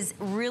 That is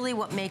really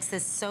what makes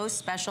this so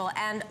special,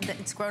 and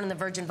it's grown in the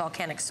virgin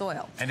volcanic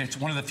soil. And it's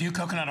one of the few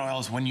coconut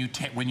oils, when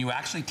you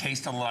actually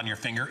taste it on your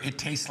finger, it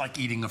tastes like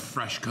eating a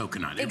fresh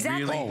coconut.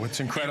 Exactly. It really, it's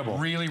incredible.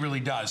 It really, really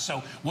does.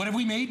 So what have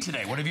we made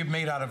today? What have you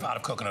made out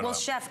of coconut oil? Well,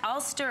 Chef,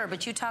 I'll stir,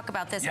 but you talk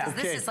about this, because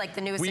this is like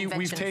the newest invention.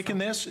 We've taken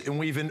this and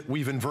we've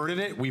inverted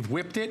it, we've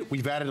whipped it,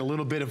 we've added a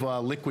little bit of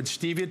liquid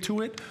stevia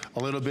to it, a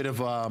little bit of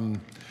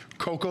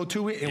cocoa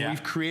to it, and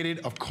we've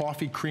created a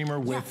coffee creamer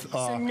with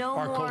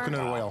our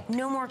coconut oil.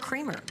 No more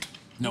creamer.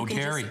 No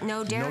dairy.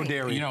 No dairy. No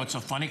dairy. You know, it's so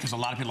funny because a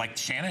lot of people, like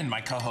Shannon, my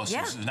co-host,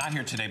 is not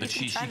here today, but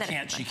she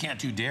can't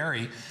do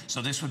dairy,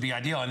 so this would be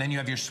ideal. And then you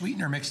have your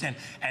sweetener mixed in,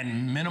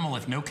 and minimal,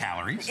 if no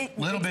calories, a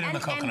little bit in the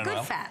coconut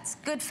oil.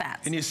 Good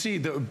fats. And you see,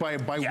 by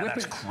whipping,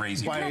 that's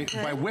crazy.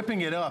 By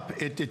whipping it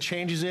up, it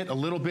changes it a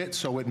little bit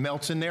so it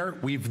melts in there.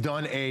 We've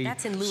done a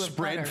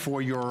spread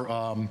for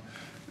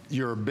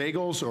your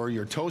bagels or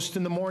your toast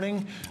in the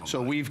morning.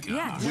 So we've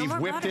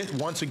whipped it.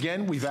 Once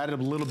again, we've added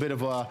a little bit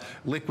of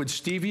liquid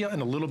stevia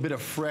and a little bit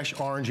of fresh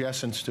orange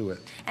essence to it.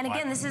 And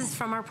again, this is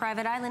from our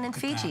private island in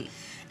Fiji.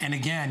 And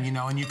again, you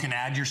know, and you can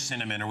add your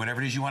cinnamon or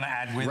whatever it is you want to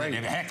add with it.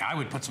 Heck, I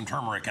would put some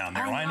turmeric on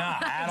there. Why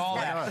not? Add all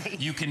that.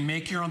 You can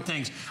make your own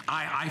things.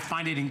 I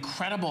find it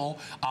incredible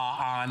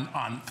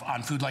on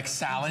food like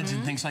salads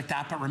and things like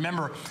that. But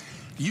remember,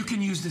 You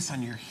can use this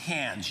on your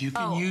hands. You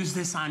can use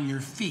this on your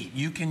feet.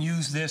 You can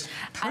use this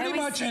pretty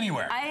much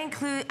anywhere.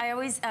 I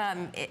always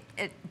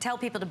tell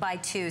people to buy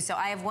 2. So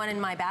I have one in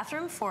my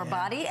bathroom for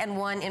body and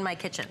one in my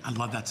kitchen. I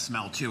love that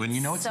smell too. And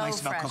you know what's nice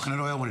about coconut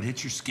oil when it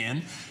hits your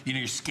skin? You know,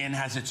 your skin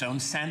has its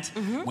own scent.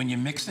 When you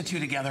mix the two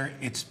together,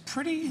 it's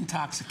pretty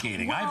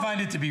intoxicating. Well, I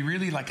find it to be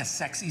really like a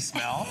sexy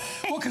smell.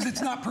 Well, because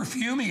it's not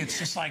perfumey. It's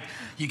just like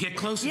you get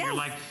close and you're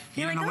like,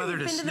 you don't know whether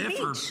to sniff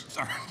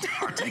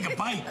or take a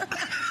bite.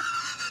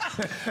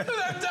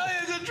 I'm telling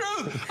you the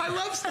truth. I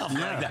love stuff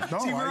like that. No,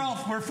 see,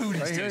 we're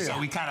foodies too, so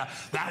we kind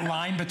of, that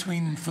line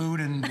between food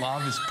and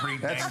love is pretty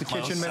That's the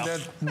close,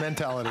 kitchen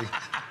mentality.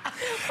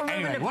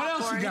 Anyway, what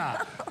else you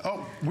got?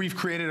 Oh, we've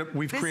created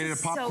a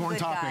popcorn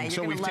topping.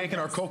 So we've taken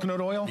our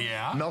coconut oil,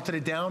 melted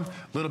it down, a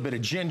little bit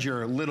of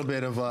ginger, a little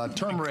bit of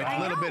turmeric, a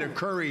little bit of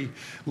curry,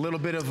 a little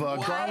bit of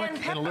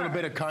garlic, and a little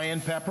bit of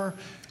cayenne pepper.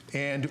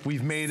 And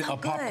we've made a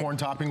popcorn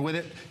topping with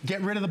it.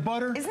 Get rid of the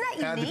butter. Isn't that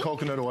unique? Add the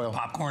coconut oil.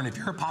 Popcorn, if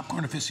you're a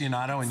popcorn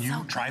aficionado and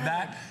you tried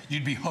that,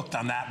 you'd be hooked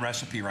on that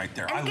recipe right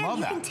there. And I love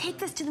that. You can take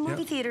this to the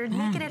movie theater,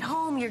 make it at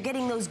home. You're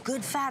getting those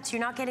good fats.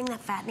 You're not getting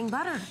that fattening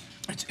butter.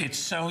 It's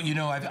so, you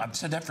know, I've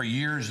said that for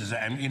years,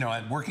 and you know,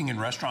 I'm working in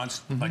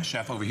restaurants, like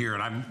chef over here,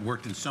 and I've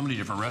worked in so many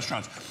different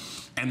restaurants.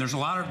 And there's a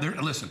lot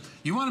of, listen,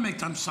 you want to make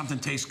something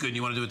taste good, and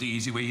you want to do it the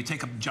easy way, you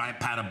take a giant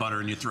pat of butter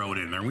and you throw it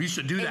in there. We used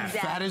to do that.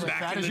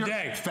 Back in the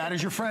day. Fat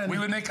is your friend. We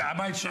would make,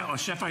 a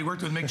chef I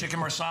worked with make chicken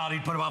marsala,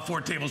 he'd put about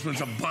 4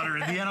 tablespoons of butter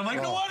at the end. I'm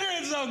like, no wonder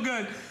it's so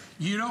good.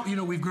 You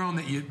know, we've grown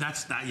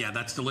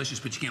that's delicious,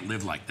 but you can't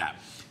live like that.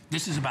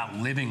 This is about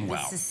living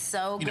well. This is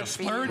so good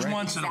for you. Splurge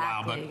once in a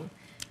while,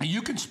 but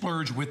you can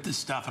splurge with this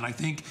stuff, and I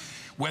think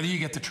whether you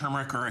get the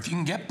turmeric or if you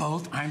can get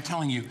both, I'm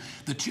telling you,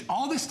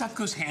 all this stuff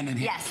goes hand in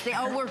hand. Yes, they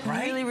all work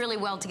really, really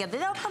well together.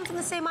 They all come from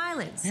the same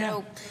island,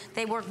 so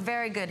they work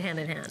very good hand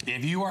in hand.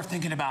 If you are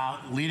thinking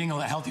about leading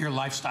a healthier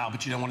lifestyle,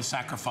 but you don't want to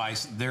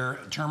sacrifice their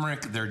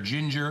turmeric, their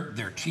ginger,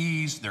 their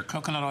teas, their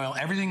coconut oil,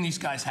 everything these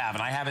guys have,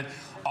 and I have it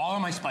all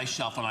on my spice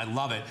shelf, and I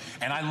love it.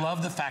 And I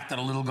love the fact that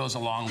a little goes a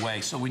long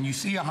way. So when you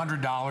see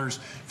 $100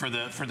 for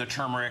the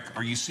turmeric,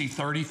 or you see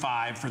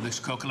 $35 for this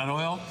coconut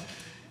oil,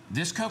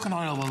 this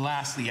coconut oil will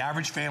last the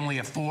average family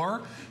of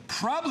 4,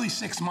 probably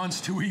 6 months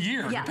to a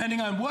year,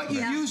 depending on what you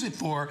use it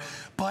for.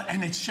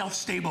 And it's shelf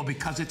stable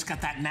because it's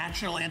got that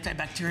natural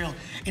antibacterial.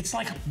 It's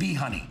like bee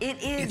honey.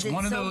 It is. It's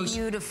one of so those,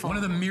 beautiful. One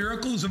of the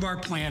miracles of our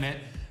planet,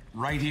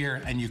 right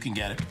here, and you can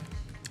get it.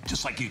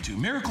 Just like you two.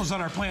 Miracles on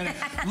our planet.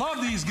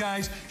 Love these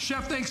guys.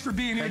 Chef, thanks for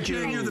being here. Thank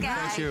you. You're the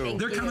best. Thank you.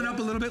 They're coming up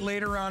a little bit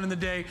later on in the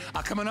day.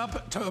 Coming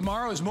up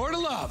tomorrow is More to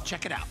Love.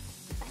 Check it out.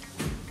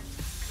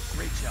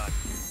 Great job.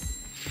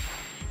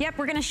 Yep,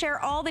 we're gonna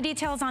share all the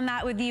details on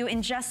that with you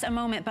in just a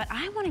moment, but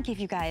I wanna give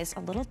you guys a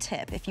little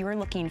tip. If you are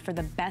looking for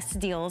the best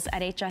deals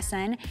at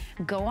HSN,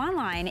 go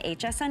online,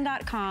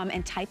 hsn.com,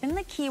 and type in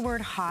the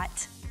keyword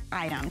hot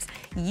items.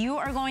 You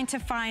are going to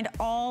find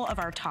all of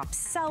our top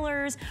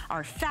sellers,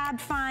 our fab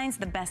finds,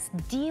 the best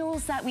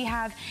deals that we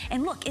have.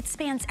 And look, it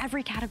spans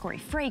every category: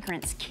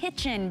 fragrance,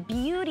 kitchen,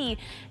 beauty,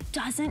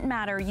 doesn't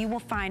matter. You will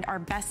find our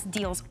best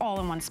deals all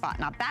in one spot.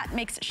 Now that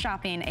makes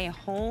shopping a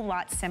whole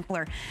lot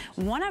simpler.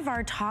 One of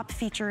our top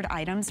featured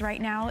items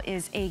right now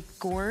is a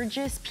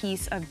gorgeous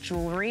piece of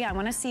jewelry. I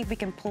wanna see if we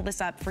can pull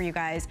this up for you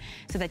guys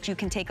so that you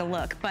can take a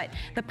look. But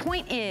the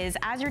point is,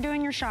 as you're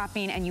doing your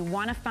shopping and you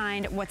wanna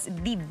find what's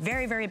the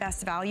very, very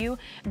best value,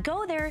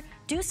 go there,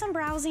 do some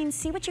browsing,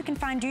 see what you can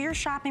find, do your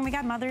shopping. We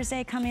got Mother's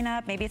Day coming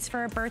up. Maybe it's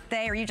for a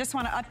birthday, or you just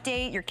want to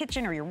update your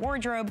kitchen or your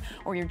wardrobe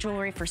or your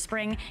jewelry for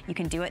spring. You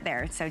can do it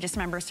there. So just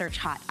remember, search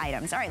hot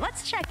items. All right,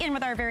 let's check in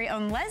with our very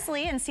own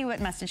Leslie and see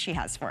what message she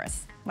has for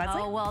us.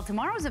 Leslie? Oh, well,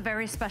 tomorrow's a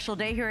very special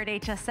day here at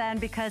HSN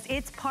because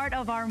it's part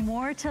of our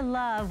More to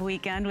Love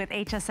weekend with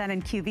HSN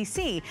and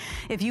QVC.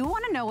 If you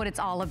want to know what it's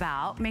all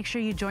about, make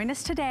sure you join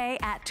us today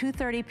at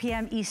 2:30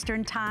 p.m.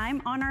 Eastern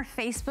Time on our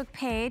Facebook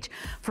page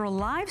for a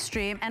live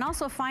stream, and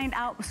also find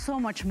out so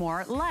much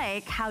more,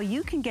 like how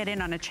you can get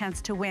in on a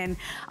chance to win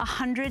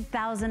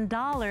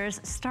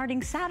 $100,000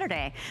 starting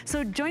Saturday.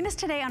 So join us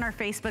today on our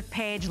Facebook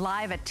page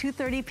live at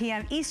 2:30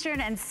 p.m.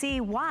 Eastern and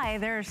see why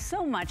there's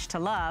so much to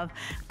love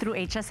through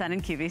HSN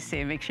and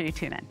QVC. Make sure you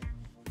tune in.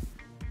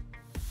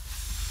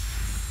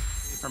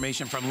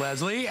 Information from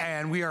Leslie,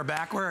 and we are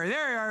back. There you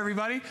are,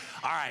 everybody.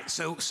 All right,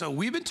 so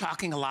we've been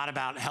talking a lot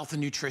about health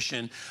and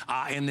nutrition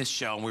in this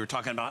show, and we were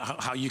talking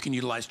about how you can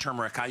utilize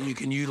turmeric, how you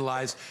can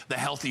utilize the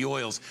healthy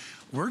oils.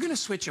 We're gonna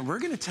switch, and we're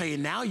gonna tell you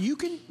now you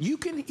can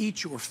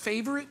eat your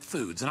favorite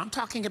foods, and I'm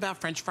talking about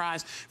French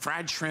fries,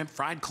 fried shrimp,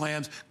 fried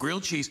clams,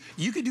 grilled cheese.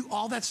 You can do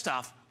all that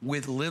stuff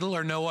with little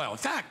or no oil. In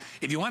fact,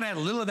 if you want to add a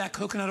little of that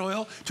coconut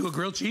oil to a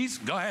grilled cheese,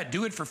 go ahead,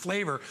 do it for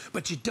flavor,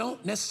 but you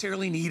don't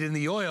necessarily need it in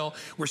the oil.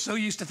 We're so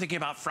used to thinking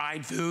about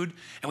fried food,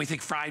 and we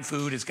think fried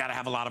food has got to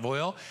have a lot of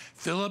oil.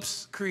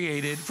 Philips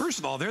created, first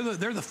of all, they're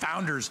the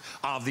founders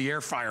of the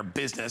air fryer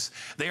business.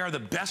 They are the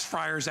best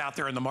fryers out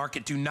there in the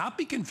market. Do not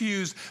be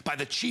confused by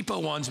the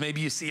cheapo ones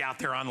maybe you see out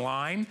there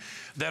online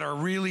that are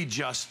really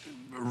just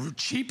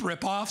cheap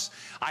ripoffs.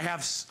 I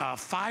have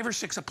 5 or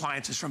 6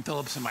 appliances from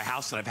Philips in my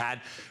house that I've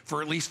had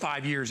for at least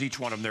 5 years. Each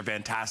one of them, they're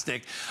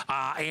fantastic.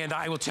 And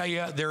I will tell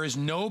you, there is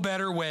no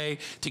better way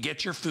to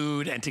get your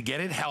food and to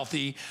get it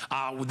healthy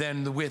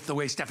than with the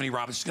way Stephanie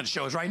Roberts is going to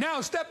show us right now.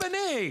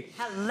 Stephanie!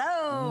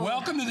 Hello!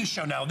 Welcome to the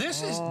show. Now,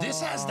 this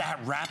has that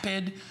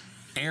rapid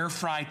air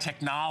fry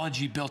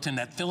technology built in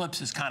that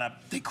Philips is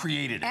they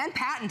created it. And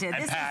patented.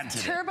 This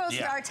is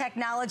TurboStar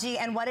technology,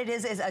 and what it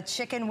is a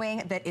chicken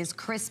wing that is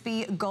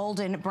crispy,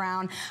 golden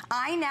brown.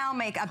 I now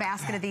make a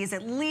basket of these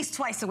at least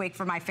twice a week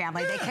for my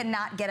family. They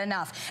cannot get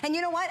enough. And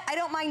you know what? I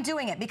don't mind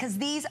doing it because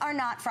these are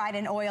not fried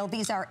in oil.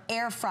 These are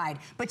air fried,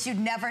 but you'd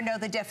never know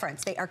the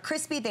difference. They are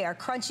crispy, they are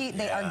crunchy,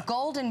 they are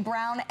golden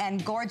brown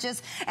and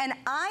gorgeous. And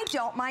I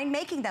don't mind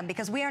making them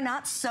because we are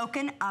not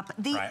soaking up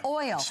the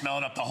oil.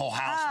 Smelling up the whole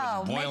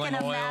house with boiling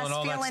oil and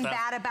all that stuff. Feeling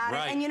bad about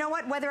it. And you know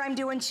what? Whether I'm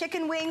doing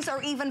chicken wings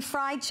or even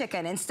fried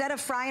chicken, instead of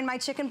frying my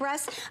chicken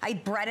breasts, I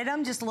breaded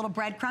them, just a little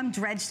breadcrumb,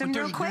 dredged them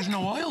real quick. There's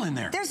no oil in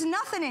there. There's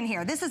nothing in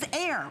here. This is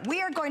air.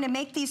 We are going to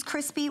make these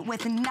crispy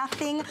with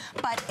nothing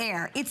but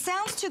air. It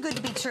sounds too good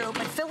to be true,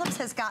 but Philips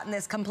has gotten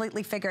this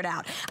completely figured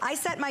out. I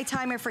set my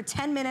timer for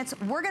 10 minutes.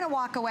 We're going to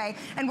walk away,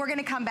 and we're going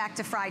to come back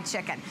to fried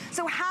chicken.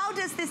 So how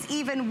does this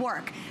even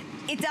work?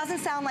 It doesn't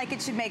sound like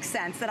it should make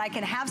sense that I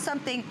can have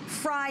something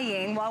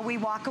frying while we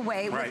walk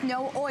away with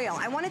no oil.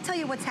 I want to tell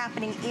you what's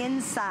happening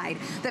inside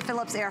the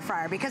Philips air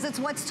fryer because it's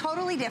what's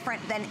totally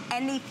different than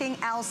anything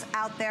else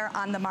out there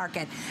on the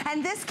market.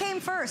 And this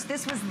came first.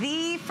 This was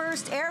the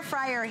first air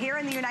fryer here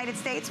in the United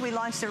States. We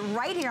launched it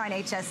right here on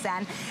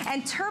HSN.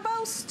 And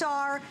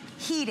TurboStar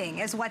heating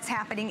is what's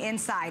happening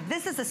inside.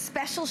 This is a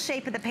special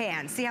shape of the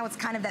pan. See how it's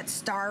kind of that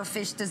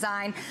starfish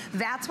design?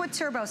 That's what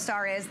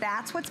TurboStar is.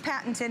 That's what's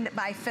patented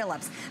by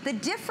Philips.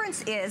 The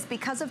difference is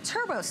because of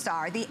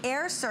TurboStar, the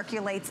air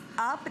circulates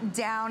up,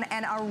 down,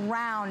 and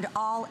around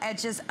all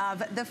edges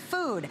of the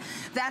food.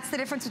 That's the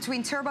difference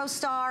between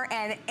TurboStar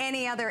and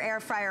any other air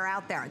fryer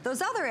out there.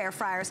 Those other air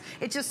fryers,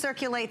 it just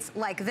circulates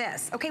like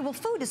this. Okay, well,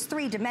 food is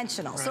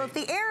three-dimensional. So if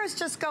the air is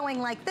just going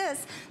like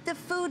this, the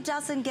food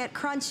doesn't get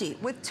crunchy.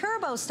 With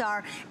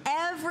TurboStar,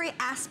 every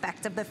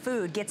aspect of the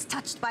food gets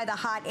touched by the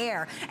hot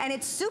air, and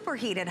it's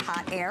superheated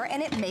hot air,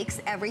 and it makes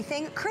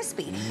everything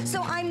crispy.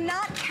 So I'm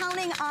not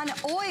counting on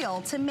oil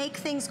to make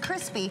things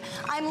crispy.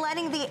 I'm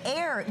letting the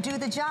air do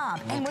the job.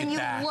 And when you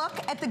look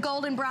at the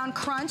golden brown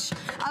crunch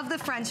of the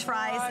French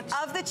fries,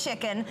 of the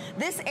chicken,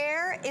 this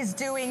air is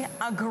doing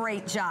a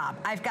great job.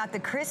 I've got the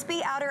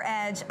crispy outer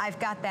edge. I've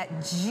got that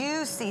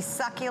juicy,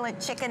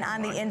 succulent chicken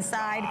on the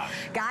inside.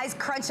 Guys,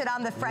 crunch it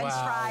on the French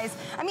fries.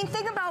 I mean,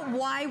 think about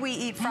why we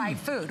eat fried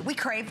food. We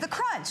crave the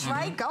crunch,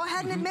 right? Go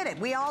ahead and admit it.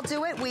 We all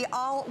do it. We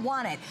all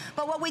want it.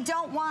 But what we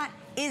don't want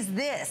is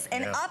this.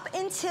 And up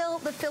until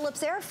the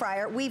Philips air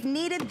fryer, we've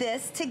needed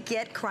this to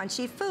get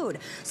crunchy food.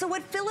 So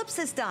what Philips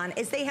has done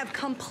is they have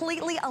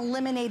completely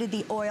eliminated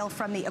the oil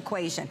from the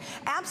equation.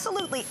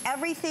 Absolutely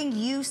everything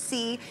you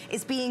see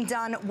is being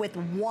done with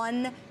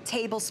 1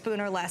 tablespoon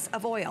or less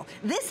of oil.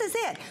 This is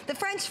it. The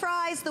French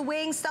fries, the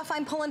wings, stuff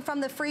I'm pulling from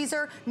the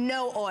freezer,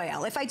 no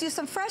oil. If I do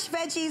some fresh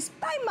veggies,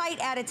 I might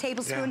add a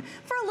tablespoon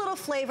for a little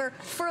flavor,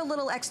 for a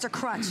little extra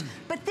crunch.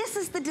 But this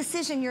is the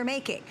decision you're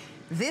making.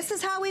 This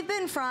is how we've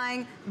been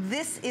frying.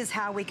 This is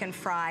how we can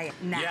fry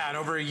now. Yeah, and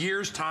over a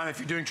year's time, if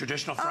you're doing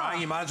traditional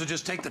frying, you might as well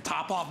just take the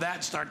top off that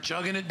and start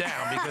chugging it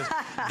down because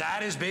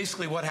that is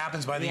basically what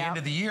happens by the end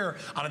of the year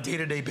on a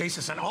day-to-day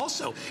basis. And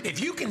also, if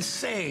you can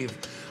save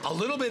a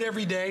little bit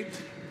every day,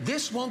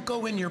 this won't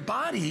go in your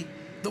body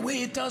the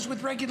way it does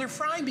with regular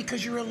frying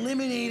because you're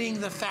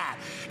eliminating the fat.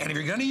 And if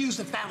you're gonna use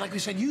the fat, like we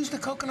said, use the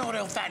coconut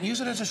oil fat and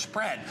use it as a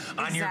spread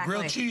on your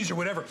grilled cheese or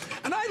whatever.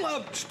 And I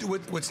love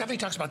what Stephanie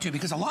talks about too,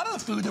 because a lot of the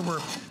food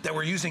that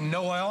we're using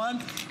no oil on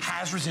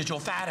has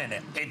residual fat in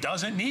it. It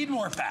doesn't need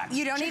more fat.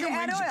 You don't need to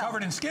add oil. Chicken wings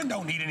covered in skin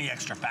don't need any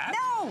extra fat.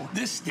 No.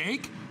 This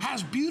steak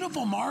has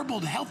beautiful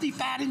marbled, healthy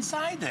fat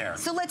inside there.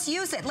 So let's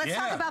use it. Let's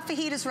talk about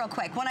fajitas real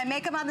quick. When I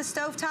make them on the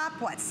stovetop,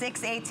 what,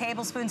 6, 8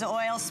 tablespoons of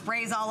oil,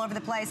 sprays all over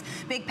the place,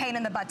 big pain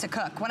in the butt to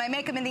cook. When I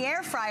make them in the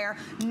air fryer,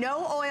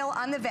 no oil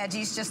on the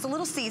veggies, just a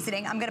little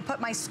seasoning. I'm gonna put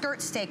my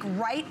skirt steak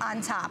right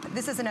on top.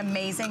 This is an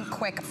amazing,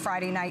 quick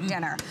Friday night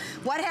dinner.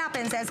 What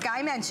happens, as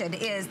Guy mentioned,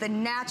 is the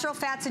natural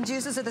fats and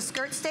juices of the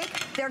skirt steak,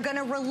 they're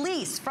gonna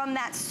release from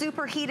that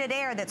superheated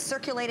air that's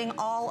circulating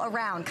all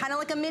around, kind of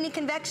like a mini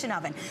convection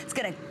oven. It's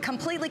gonna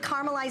completely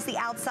caramelize the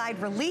outside,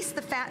 release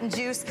the fat and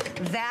juice.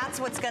 That's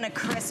what's gonna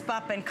crisp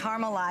up and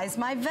caramelize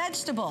my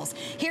vegetables.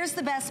 Here's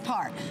the best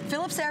part.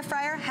 Philips air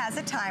fryer has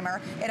a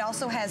timer. It also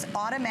also has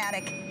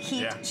automatic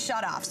heat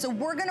shut-off. So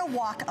we're gonna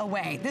walk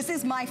away. This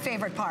is my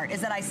favorite part, is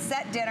that I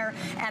set dinner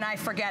and I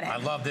forget it. I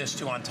love this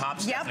too on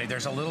top, Stephanie.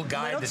 There's a little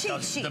guide that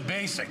does the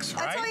basics,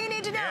 right? That's all you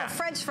need to know.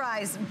 French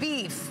fries,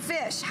 beef,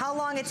 fish, how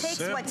long it takes,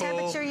 what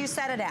temperature you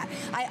set it at.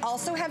 I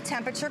also have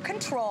temperature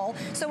control.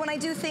 So when I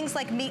do things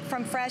like meat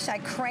from fresh, I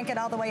crank it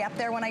all the way up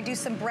there. When I do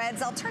some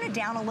breads, I'll turn it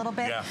down a little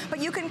bit. But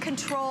you can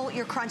control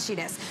your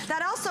crunchiness.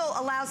 That also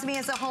allows me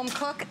as a home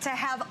cook to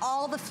have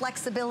all the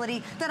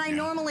flexibility that I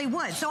normally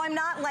would. So I'm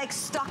not like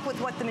stuck with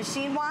what the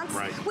machine wants.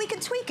 We can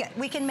tweak it.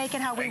 We can make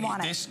it how we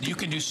want it. You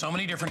can do so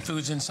many different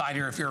foods inside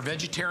here. If you're a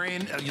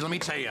vegetarian, let me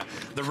tell you,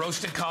 the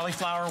roasted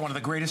cauliflower, one of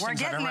the greatest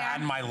things I've ever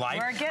had in my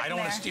life. I don't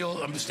want to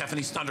steal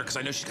Stephanie's thunder because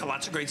I know she's got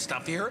lots of great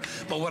stuff here.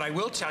 But what I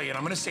will tell you, and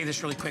I'm going to say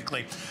this really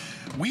quickly,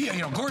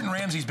 Gordon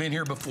Ramsay's been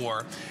here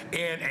before,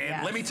 and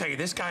let me tell you,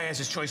 this guy has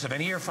his choice of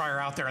any air fryer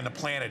out there on the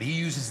planet. He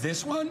uses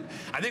this one.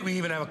 I think we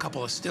even have a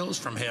couple of stills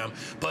from him.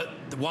 But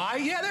why?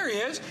 Yeah, there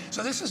is.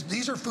 So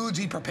these are foods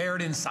he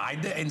prepared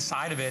inside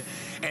of it,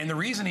 and the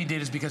reason he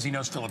did is because he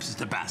knows Phillips is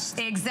the best.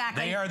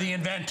 Exactly. They are the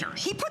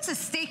inventors. He puts a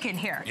steak in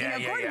here.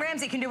 Gordon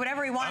Ramsay can do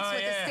whatever he wants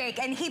with the steak,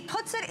 and he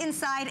puts it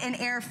inside an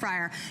air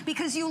fryer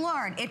because you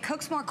learn it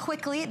cooks more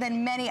quickly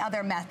than many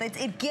other methods.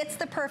 It gets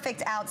the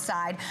perfect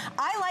outside.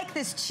 I like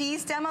this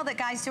cheese demo that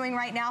Guy's doing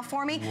right now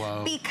for me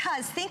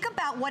because think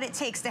about what it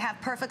takes to have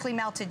perfectly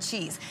melted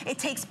cheese. It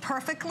takes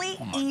perfectly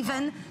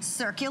even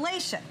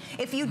circulation.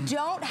 If you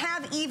don't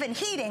have even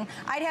heating,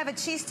 I'd have a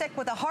cheese stick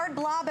with a hard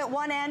blob at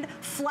one end,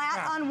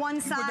 flat on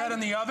one side. Put that in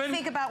the oven.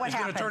 Think about what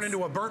happens. It's going to turn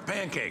into a burnt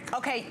pancake.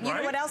 Okay, you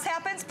know what else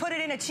happens? Put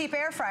it in a cheap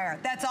air fryer.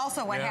 That's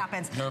also what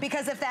happens.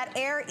 Because if that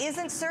air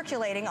isn't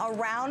circulating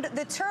around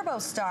the Turbo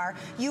Star,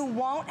 you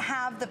won't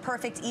have the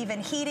perfect even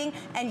heating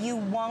and you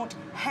won't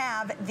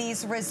have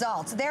these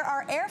results. There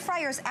are air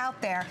fryers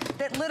out there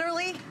that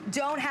literally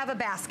don't have a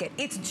basket.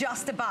 It's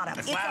just a bottom.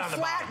 It's a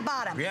flat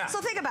bottom.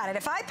 So think about it.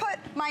 If I put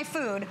my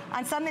food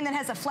on something that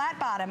has a flat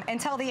bottom and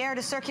tell the air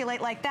to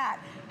circulate like that,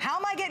 how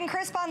am I getting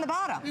crisp on the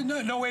bottom?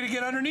 No way to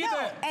get underneath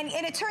it. And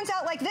it turns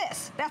out like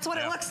this. That's what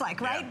it looks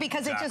like, right?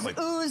 Because it just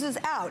oozes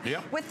out.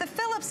 With the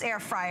Phillips air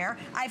fryer,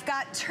 I've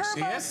got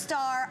Turbo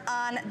Star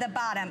on the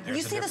bottom.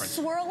 You see the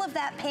swirl of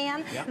that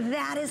pan?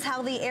 That is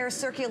how the air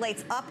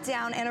circulates up,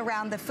 down, and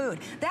around the food.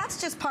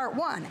 That's just part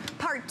one.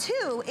 Part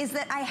two is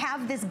that I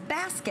have this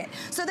basket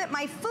so that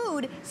my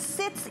food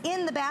sits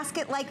in the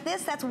basket like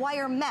this. That's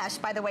wire mesh,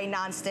 by the way,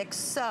 nonstick.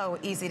 So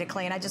easy to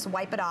clean. I just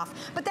wipe it off.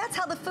 But that's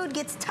how the food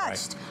gets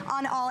touched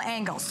on all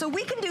angles. So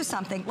we can do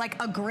something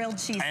like a grilled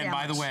cheese sandwich. And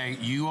by the way,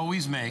 you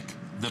always make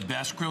the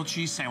best grilled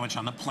cheese sandwich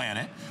on the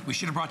planet. We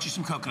should have brought you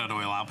some coconut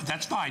oil out, but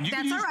that's fine.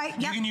 That's all right.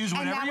 You can use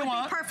whatever you want. And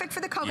that would be perfect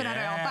for the coconut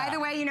oil. By the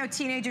way,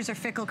 teenagers are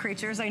fickle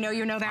creatures. I know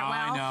you know that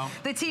well. I know.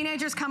 The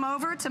teenagers come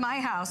over to my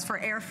house for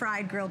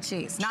air-fried grilled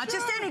cheese. Not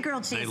just any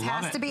grilled cheese. It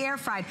has to be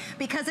air-fried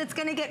because it's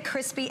going to get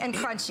crispy and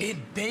crunchy.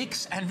 It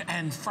bakes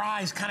and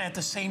fries kind of at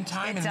the same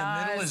time, and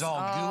the middle is all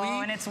gooey.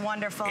 Oh, and it's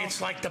wonderful.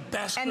 It's like the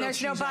best And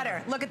there's no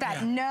butter. Look at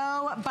that.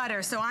 No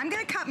butter. So I'm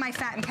going to cut my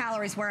fat and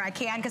calories where I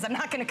can because I'm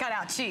not going to cut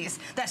out cheese.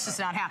 That's just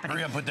not happening. We're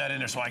going to put that in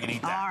there so I can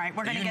eat that. All right,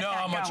 we're going to get that You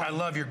know how much I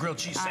love your grilled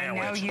cheese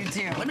sandwich. I know you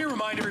do. Let me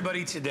remind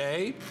everybody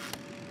today,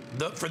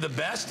 for the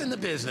best in the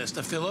business,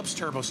 the Philips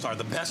Turbo Star,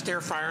 the best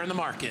air fryer in the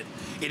market,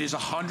 it is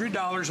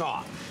 $100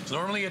 off. It's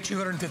normally a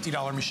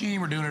 $250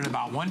 machine. We're doing it at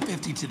about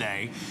 $150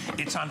 today.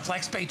 It's on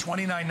FlexPay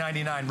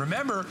 $29.99.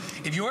 Remember,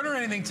 if you order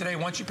anything today,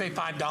 once you pay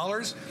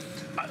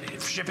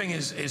 $5, shipping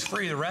is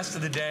free the rest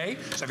of the day.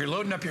 So if you're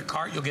loading up your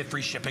cart, you'll get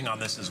free shipping on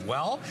this as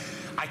well.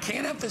 I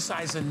can't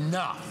emphasize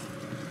enough,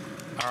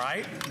 all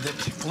right, the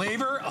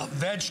flavor of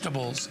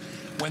vegetables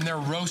when they're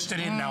roasted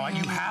in. Now,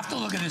 you have to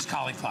look at this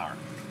cauliflower.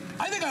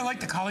 I think I like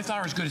the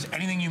cauliflower as good as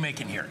anything you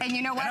make in here. And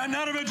you know what? And I'm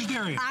not a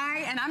vegetarian.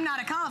 I'm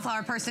not a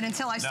cauliflower person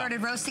until I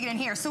started roasting it in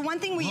here. So one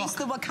thing, we use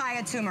the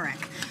wakaya turmeric.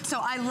 So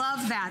I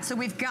love that. So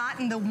we've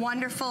gotten the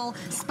wonderful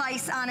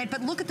spice on it,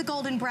 but look at the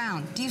golden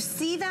brown. Do you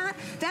see that?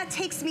 That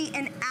takes me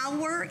an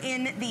hour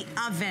in the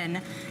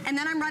oven. And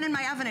then I'm running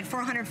my oven at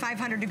 400,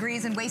 500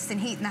 degrees and wasting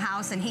heat in the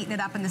house and heating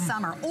it up in the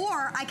summer.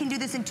 Or I can do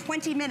this in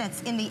 20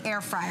 minutes in the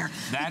air fryer.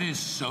 That is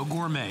so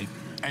gourmet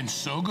and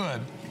so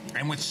good.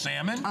 And with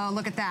salmon. Oh,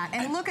 look at that.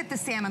 And look at the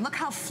salmon. Look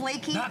how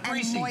flaky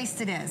and moist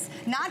it is.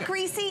 Not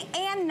greasy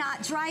and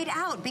not dried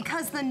out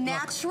because the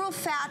natural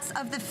fats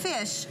of the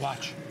fish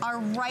are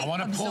right absorbed. I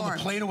want to pull the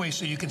plate away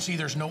so you can see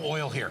there's no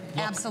oil here.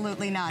 Look,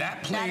 absolutely not.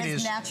 That plate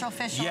is natural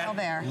fish oil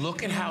there.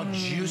 Look at how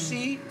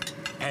juicy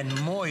and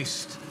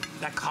moist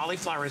that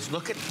cauliflower is.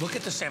 Look at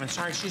the salmon.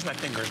 Sorry, excuse my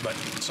fingers, but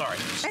sorry.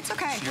 It's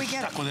okay. You're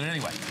stuck with it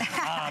anyway.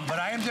 But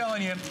I am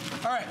telling you,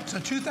 all right, so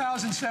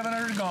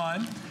 2,700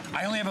 gone.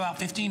 I only have about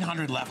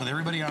 1,500 left with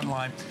everybody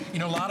online. You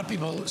know, a lot of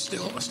people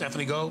still,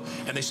 Stephanie, go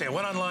and they say, I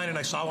went online and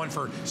I saw one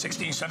for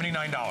 $16,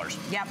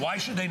 $79. Yep. Why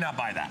should they not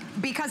buy that?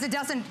 Because it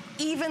doesn't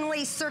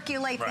evenly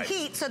circulate the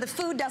heat, so the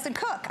food doesn't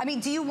cook. I mean,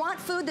 do you want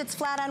food that's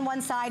flat on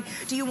one side?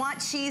 Do you want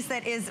cheese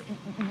that is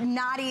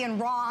knotty and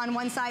raw on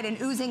one side and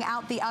oozing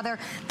out the other?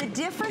 The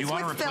difference with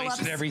Phillips... You want to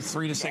replace it every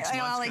 3 to 6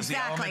 months because the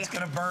element's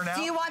going to burn out?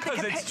 Do you want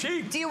it's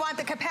cheap. Do you want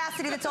the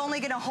capacity that's only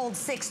going to hold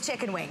 6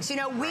 chicken wings? You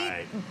know, we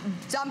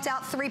dumped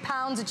out 3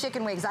 pounds of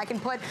chicken wings. I can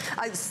put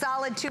a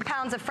solid 2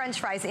 pounds of French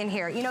fries in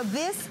here. You know,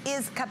 this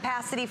is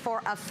capacity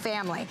for a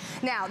family.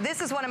 Now,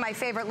 this is one of my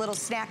favorite little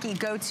snacky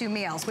go-to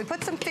meals. We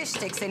put some fish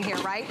sticks in here,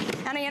 right?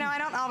 And you know, I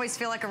don't always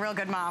feel like a real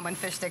good mom when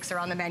fish sticks are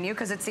on the menu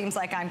because it seems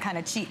like I'm kind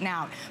of cheating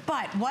out.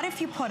 But what if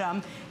you put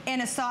them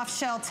in a soft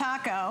shell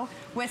taco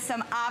with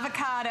some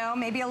avocado,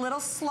 maybe a little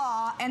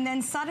slaw, and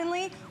then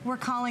suddenly we're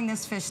calling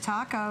this fish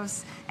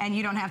tacos, and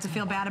you don't have to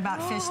feel bad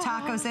about fish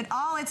tacos at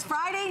all. It's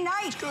Friday night.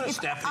 Let's go to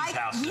Stephanie's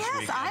house this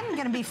weekend. Yes, I'm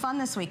going to be fun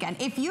this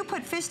weekend. If you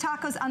put fish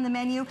tacos on the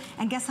menu,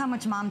 and guess how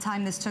much mom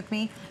time this took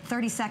me?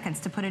 30 seconds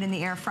to put it in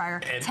the air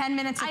fryer. And 10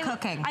 minutes of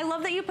cooking. I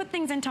love that you put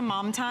things into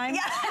mom time.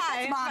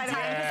 Yes, mom time.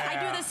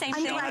 I do the same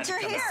thing. I'm glad you're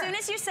here. As soon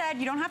as you said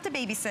you don't have to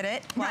babysit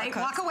it, right?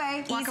 Walk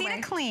away. Easy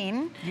to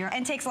clean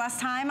and takes less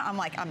time. I'm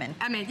like, I'm in.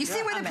 I'm in. You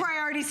see where the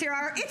priorities here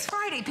are? It's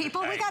Friday,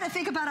 people. We got to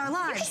think about our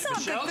lives.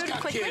 Michelle's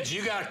got kids.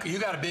 You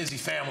got a busy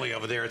family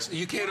over there.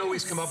 You can't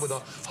always come up with a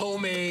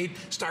homemade,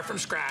 start from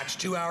scratch,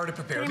 2-hour to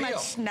prepare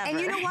meal. And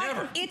you know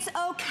what? It's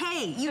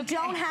okay. You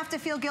don't have to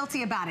feel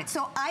guilty about it.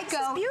 So I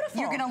go.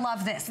 You're gonna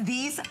love this.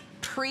 These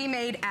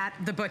pre-made at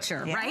the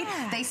butcher, right?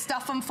 They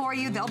stuff them for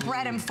you, they'll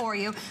bread them for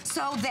you.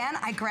 So then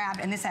I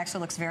grabbed, and this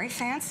actually looks very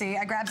fancy,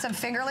 I grabbed some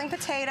fingerling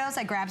potatoes,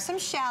 I grabbed some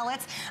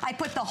shallots, I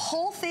put the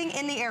whole thing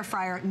in the air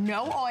fryer,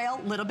 no oil,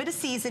 little bit of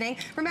seasoning.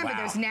 Remember,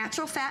 there's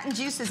natural fat and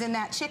juices in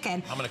that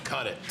chicken. I'm gonna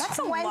cut it. That's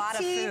a lot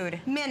of food.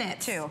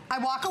 Minutes. I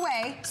walk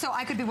away, so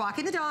I could be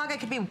walking the dog, I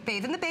could be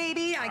bathing the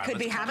baby, I could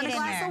be having a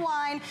glass of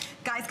wine.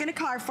 Guy's gonna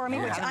carve for me,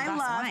 which I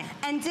love.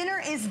 And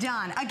dinner is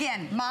done.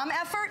 Again, mom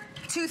effort,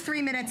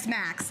 2-3 minutes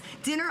max.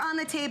 Dinner on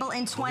the table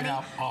in 20.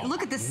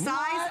 Look at the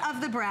size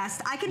of the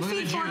breast. I can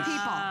feed 4 people.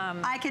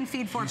 I can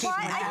feed 4 people. Well,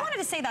 I wanted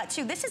to say that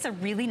too. This is a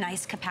really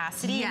nice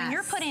capacity. Yes. I mean,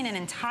 you're putting an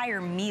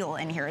entire meal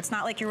in here. It's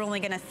not like you're only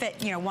going to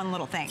fit, you know, one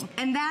little thing.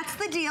 And that's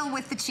the deal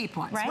with the cheap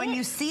ones. Right? When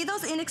you see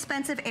those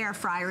inexpensive air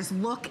fryers,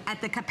 look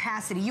at the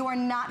capacity. You are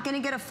not going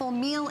to get a full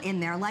meal in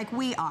there like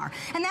we are.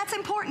 And that's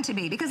important to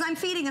me because I'm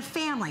feeding a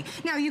family.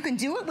 Now, you can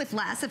do it with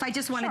less. If I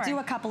just want to do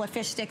a couple of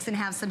fish sticks and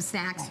have some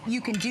snacks,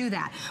 you can do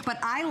that. But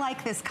I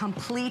like this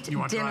complete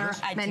dinner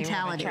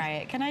mentality. Try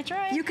it. Can I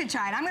try it? You can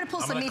try it. I'm going to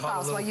pull some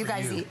meatballs while you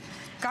guys eat.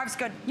 Guy's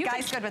good.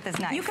 Guy's good with his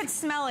knife. You could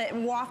smell it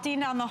wafting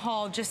down the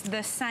hall, just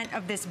the scent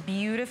of this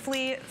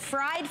beautifully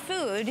fried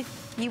food,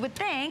 you would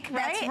think,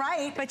 right? That's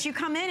right. But you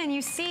come in and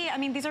you see, I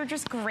mean, these are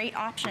just great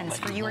options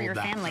for you or your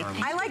family.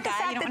 I like the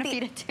fact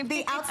that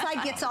the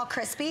outside gets all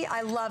crispy.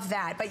 I love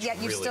that, but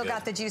yet you've still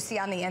got the juicy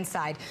on the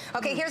inside.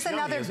 Okay, here's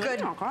another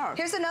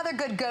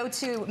good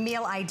go-to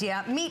meal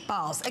idea.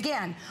 Meatballs.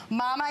 Again,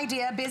 mom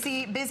idea,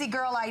 busy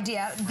girl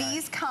idea.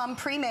 These come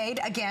pre-made.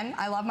 Again,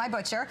 I love my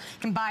butcher.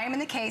 You can buy them in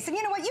the case, and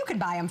you know what? You can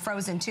buy them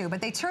frozen too, but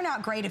they turn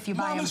out great if you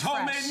buy them fresh.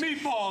 Mama's homemade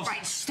meatballs.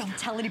 Right, shh, don't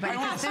tell anybody.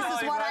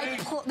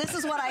 This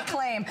is what I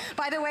claim.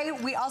 By the way,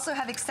 we also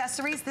have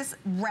accessories. This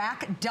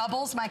rack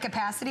doubles my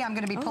capacity. I'm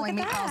going to be pulling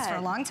meatballs for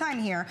a long time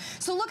here.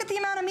 So look at the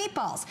amount of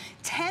meatballs.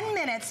 10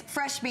 minutes,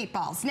 fresh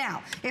meatballs.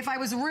 Now, if I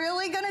was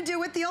really going to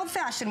do it the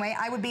old-fashioned way,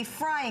 I would be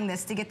frying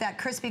this to get that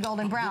crispy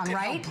golden brown,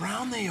 right? Look at how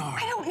brown they are.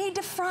 I don't need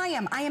to fry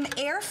them. I am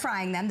air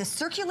frying them. The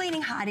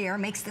circulating hot air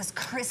makes this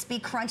crispy,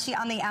 crunchy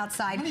on the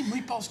outside. How many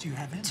meetballs do you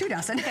have in? 2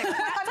 dozen.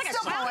 I'm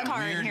still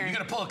pulling. You're going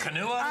to pull a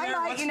canoe out of there?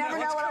 I might. You never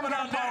know what I'm going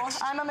to pull.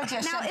 I'm a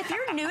magician. Now, if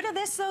you're new to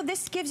this, though,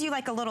 this gives you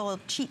like a little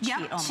cheat sheet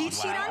almost. Cheat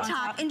sheet on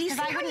top. And do you see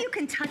how you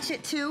can touch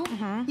it, too?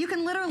 You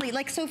can literally,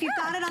 like, so if you've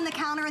got it on the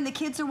counter and the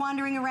kids are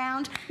wandering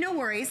around, no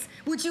worries.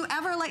 Would you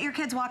ever let your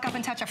kids walk up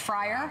and touch a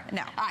fryer?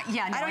 No.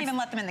 Yeah, no. I don't even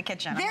let them in the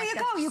kitchen. There you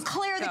go. You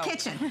clear the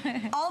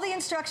kitchen. All the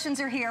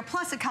instructions are here.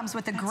 Plus, it comes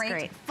with a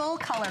great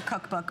full-color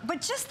cookbook.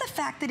 But just the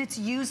fact that it's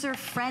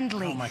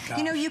user-friendly. Oh, my gosh.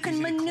 You know, you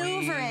can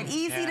maneuver it.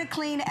 Easy to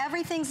clean.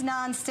 Everything's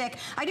non-stick.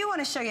 I do want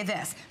to show you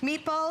this.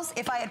 Meatballs,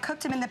 if I had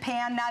cooked them in the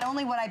pan, not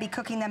only would I be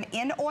cooking them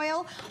in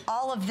oil,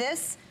 all of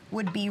this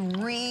would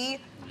be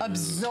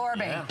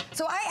absorbing.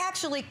 So I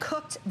actually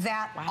cooked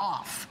that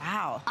off.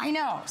 Wow. I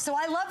know. So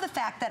I love the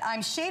fact that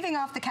I'm shaving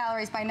off the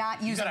calories by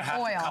not using oil. You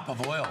got a half a cup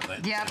of oil.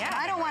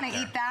 I don't want to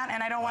eat that,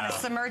 and I don't want to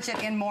submerge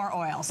it in more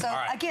oil. So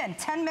again,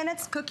 10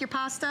 minutes, cook your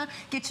pasta,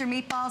 get your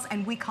meatballs,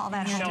 and we call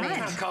that Michelle, homemade. what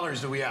kind of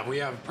colors do we have? We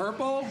have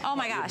purple. Oh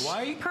my gosh.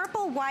 White.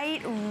 Purple,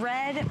 white,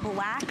 red,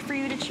 black for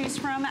you to choose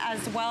from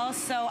as well.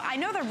 So I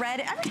know the red,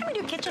 every time we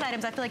do kitchen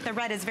items, I feel like the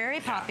red is very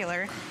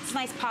popular. It's a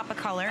nice pop of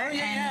color.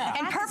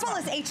 And purple purple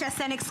is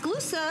HSN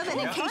exclusive, and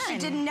in case you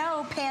didn't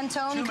know,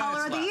 Pantone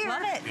color of the year.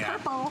 Love it. Yeah.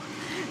 Purple.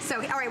 So,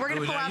 all right, we're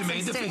going to pull out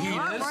some steak. We're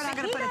not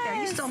going to put it there.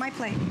 You stole my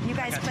plate. You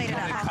guys played it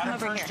up. Cut them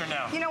first or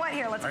no? You know what?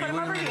 Here, let's put them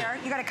over here.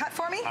 You got to cut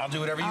for me? I'll do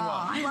whatever you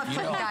want. I love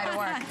putting Guy to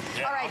work.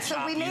 Yeah, all right,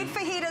 so we made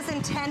fajitas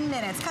in 10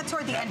 minutes. Cut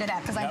toward the end of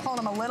that because I pulled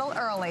them a little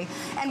early.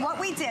 And what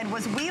we did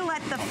was we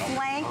let the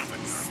flank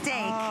steak,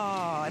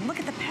 and look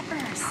at the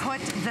peppers.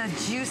 Put the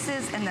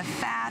juices and the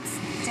fats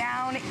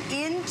down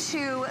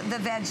into the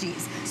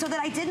veggies so that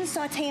I didn't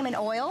saute them in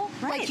oil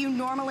like you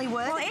normally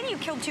would. Well, and you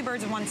killed two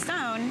birds with one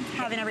stone,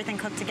 having everything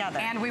cooked together.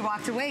 And we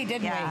walked away,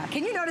 didn't we?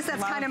 Can you notice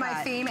that's kind of my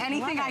theme?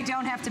 Anything I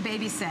don't have to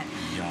babysit.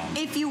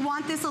 If you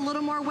want this a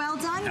little more well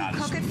done, you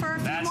cook it for a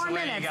few more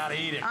minutes. You gotta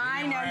eat it.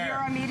 I know you're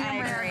a medium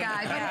rare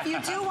guy, but if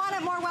you do want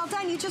it more well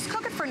done, you just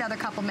cook it for another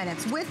couple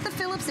minutes. With the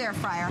Philips air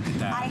fryer,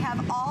 I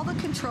have all the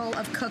control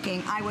of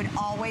cooking I would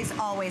always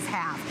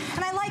have.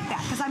 And I like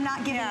that because I'm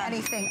not giving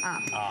anything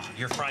up.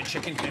 Your fried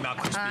chicken came out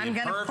crispy. I'm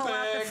going to pull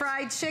out the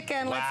fried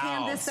chicken. Let's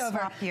hand this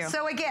over.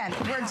 So again,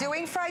 we're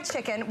doing fried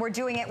chicken. We're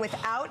doing it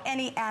without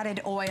any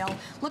added oil.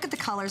 Look at the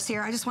colors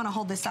here. I just want to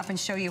hold this up and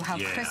show you how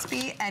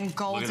crispy and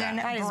golden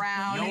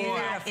brown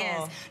it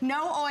is.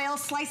 No oil.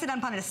 Slice it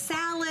up on a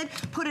salad.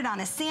 Put it on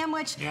a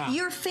sandwich.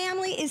 Your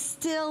family is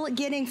still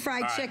getting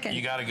fried chicken.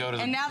 You got to go to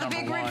the And now the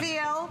big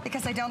reveal,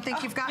 because I don't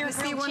think you've gotten to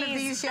see one of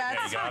these yet.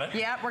 You got it?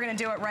 Yep, we're going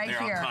to do it right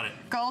here. I'll cut it.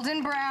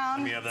 Golden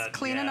brown. That,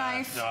 clean a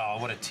knife. Oh,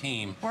 what a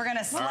team. We're going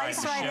to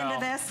slice right into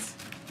this.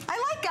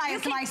 I like Guy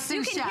as my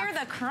sous chef. You can hear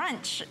the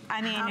crunch.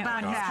 I mean,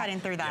 when he's cutting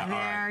through that.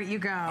 There you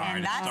go.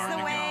 And that's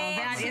the way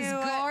that is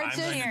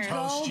gorgeous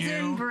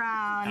golden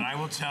brown. And I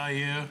will tell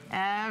you.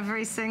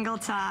 Every single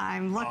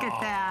time. Look at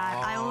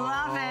that. I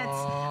love it.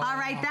 All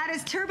right, that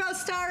is Turbo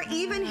Star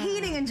Even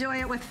Heating. Enjoy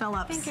it with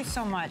Philips. Thank you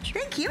so much.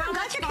 Thank you. I'm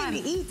glad you came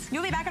to eat.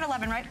 You'll be back at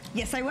 11, right?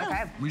 Yes, I will.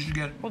 Okay. We should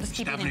get we'll just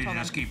keep Stephanie eating to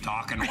just keep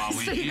talking while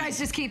we so eat. You guys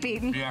just keep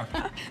eating. Yeah.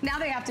 Now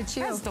they have to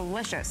chew. That's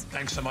delicious.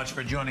 Thanks so much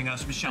for joining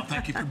us, Michelle.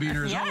 Thank you for being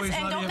here as always. Yes,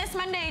 and don't miss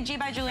Monday, G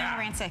by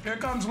Juliana Rancic. Here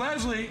comes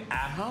Leslie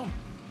at home.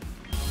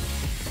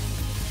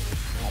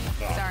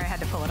 Sorry, I had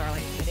to pull it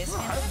early. It is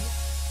fantastic.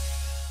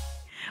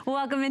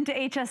 Welcome into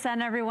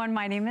HSN, everyone.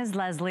 My name is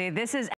Leslie. This is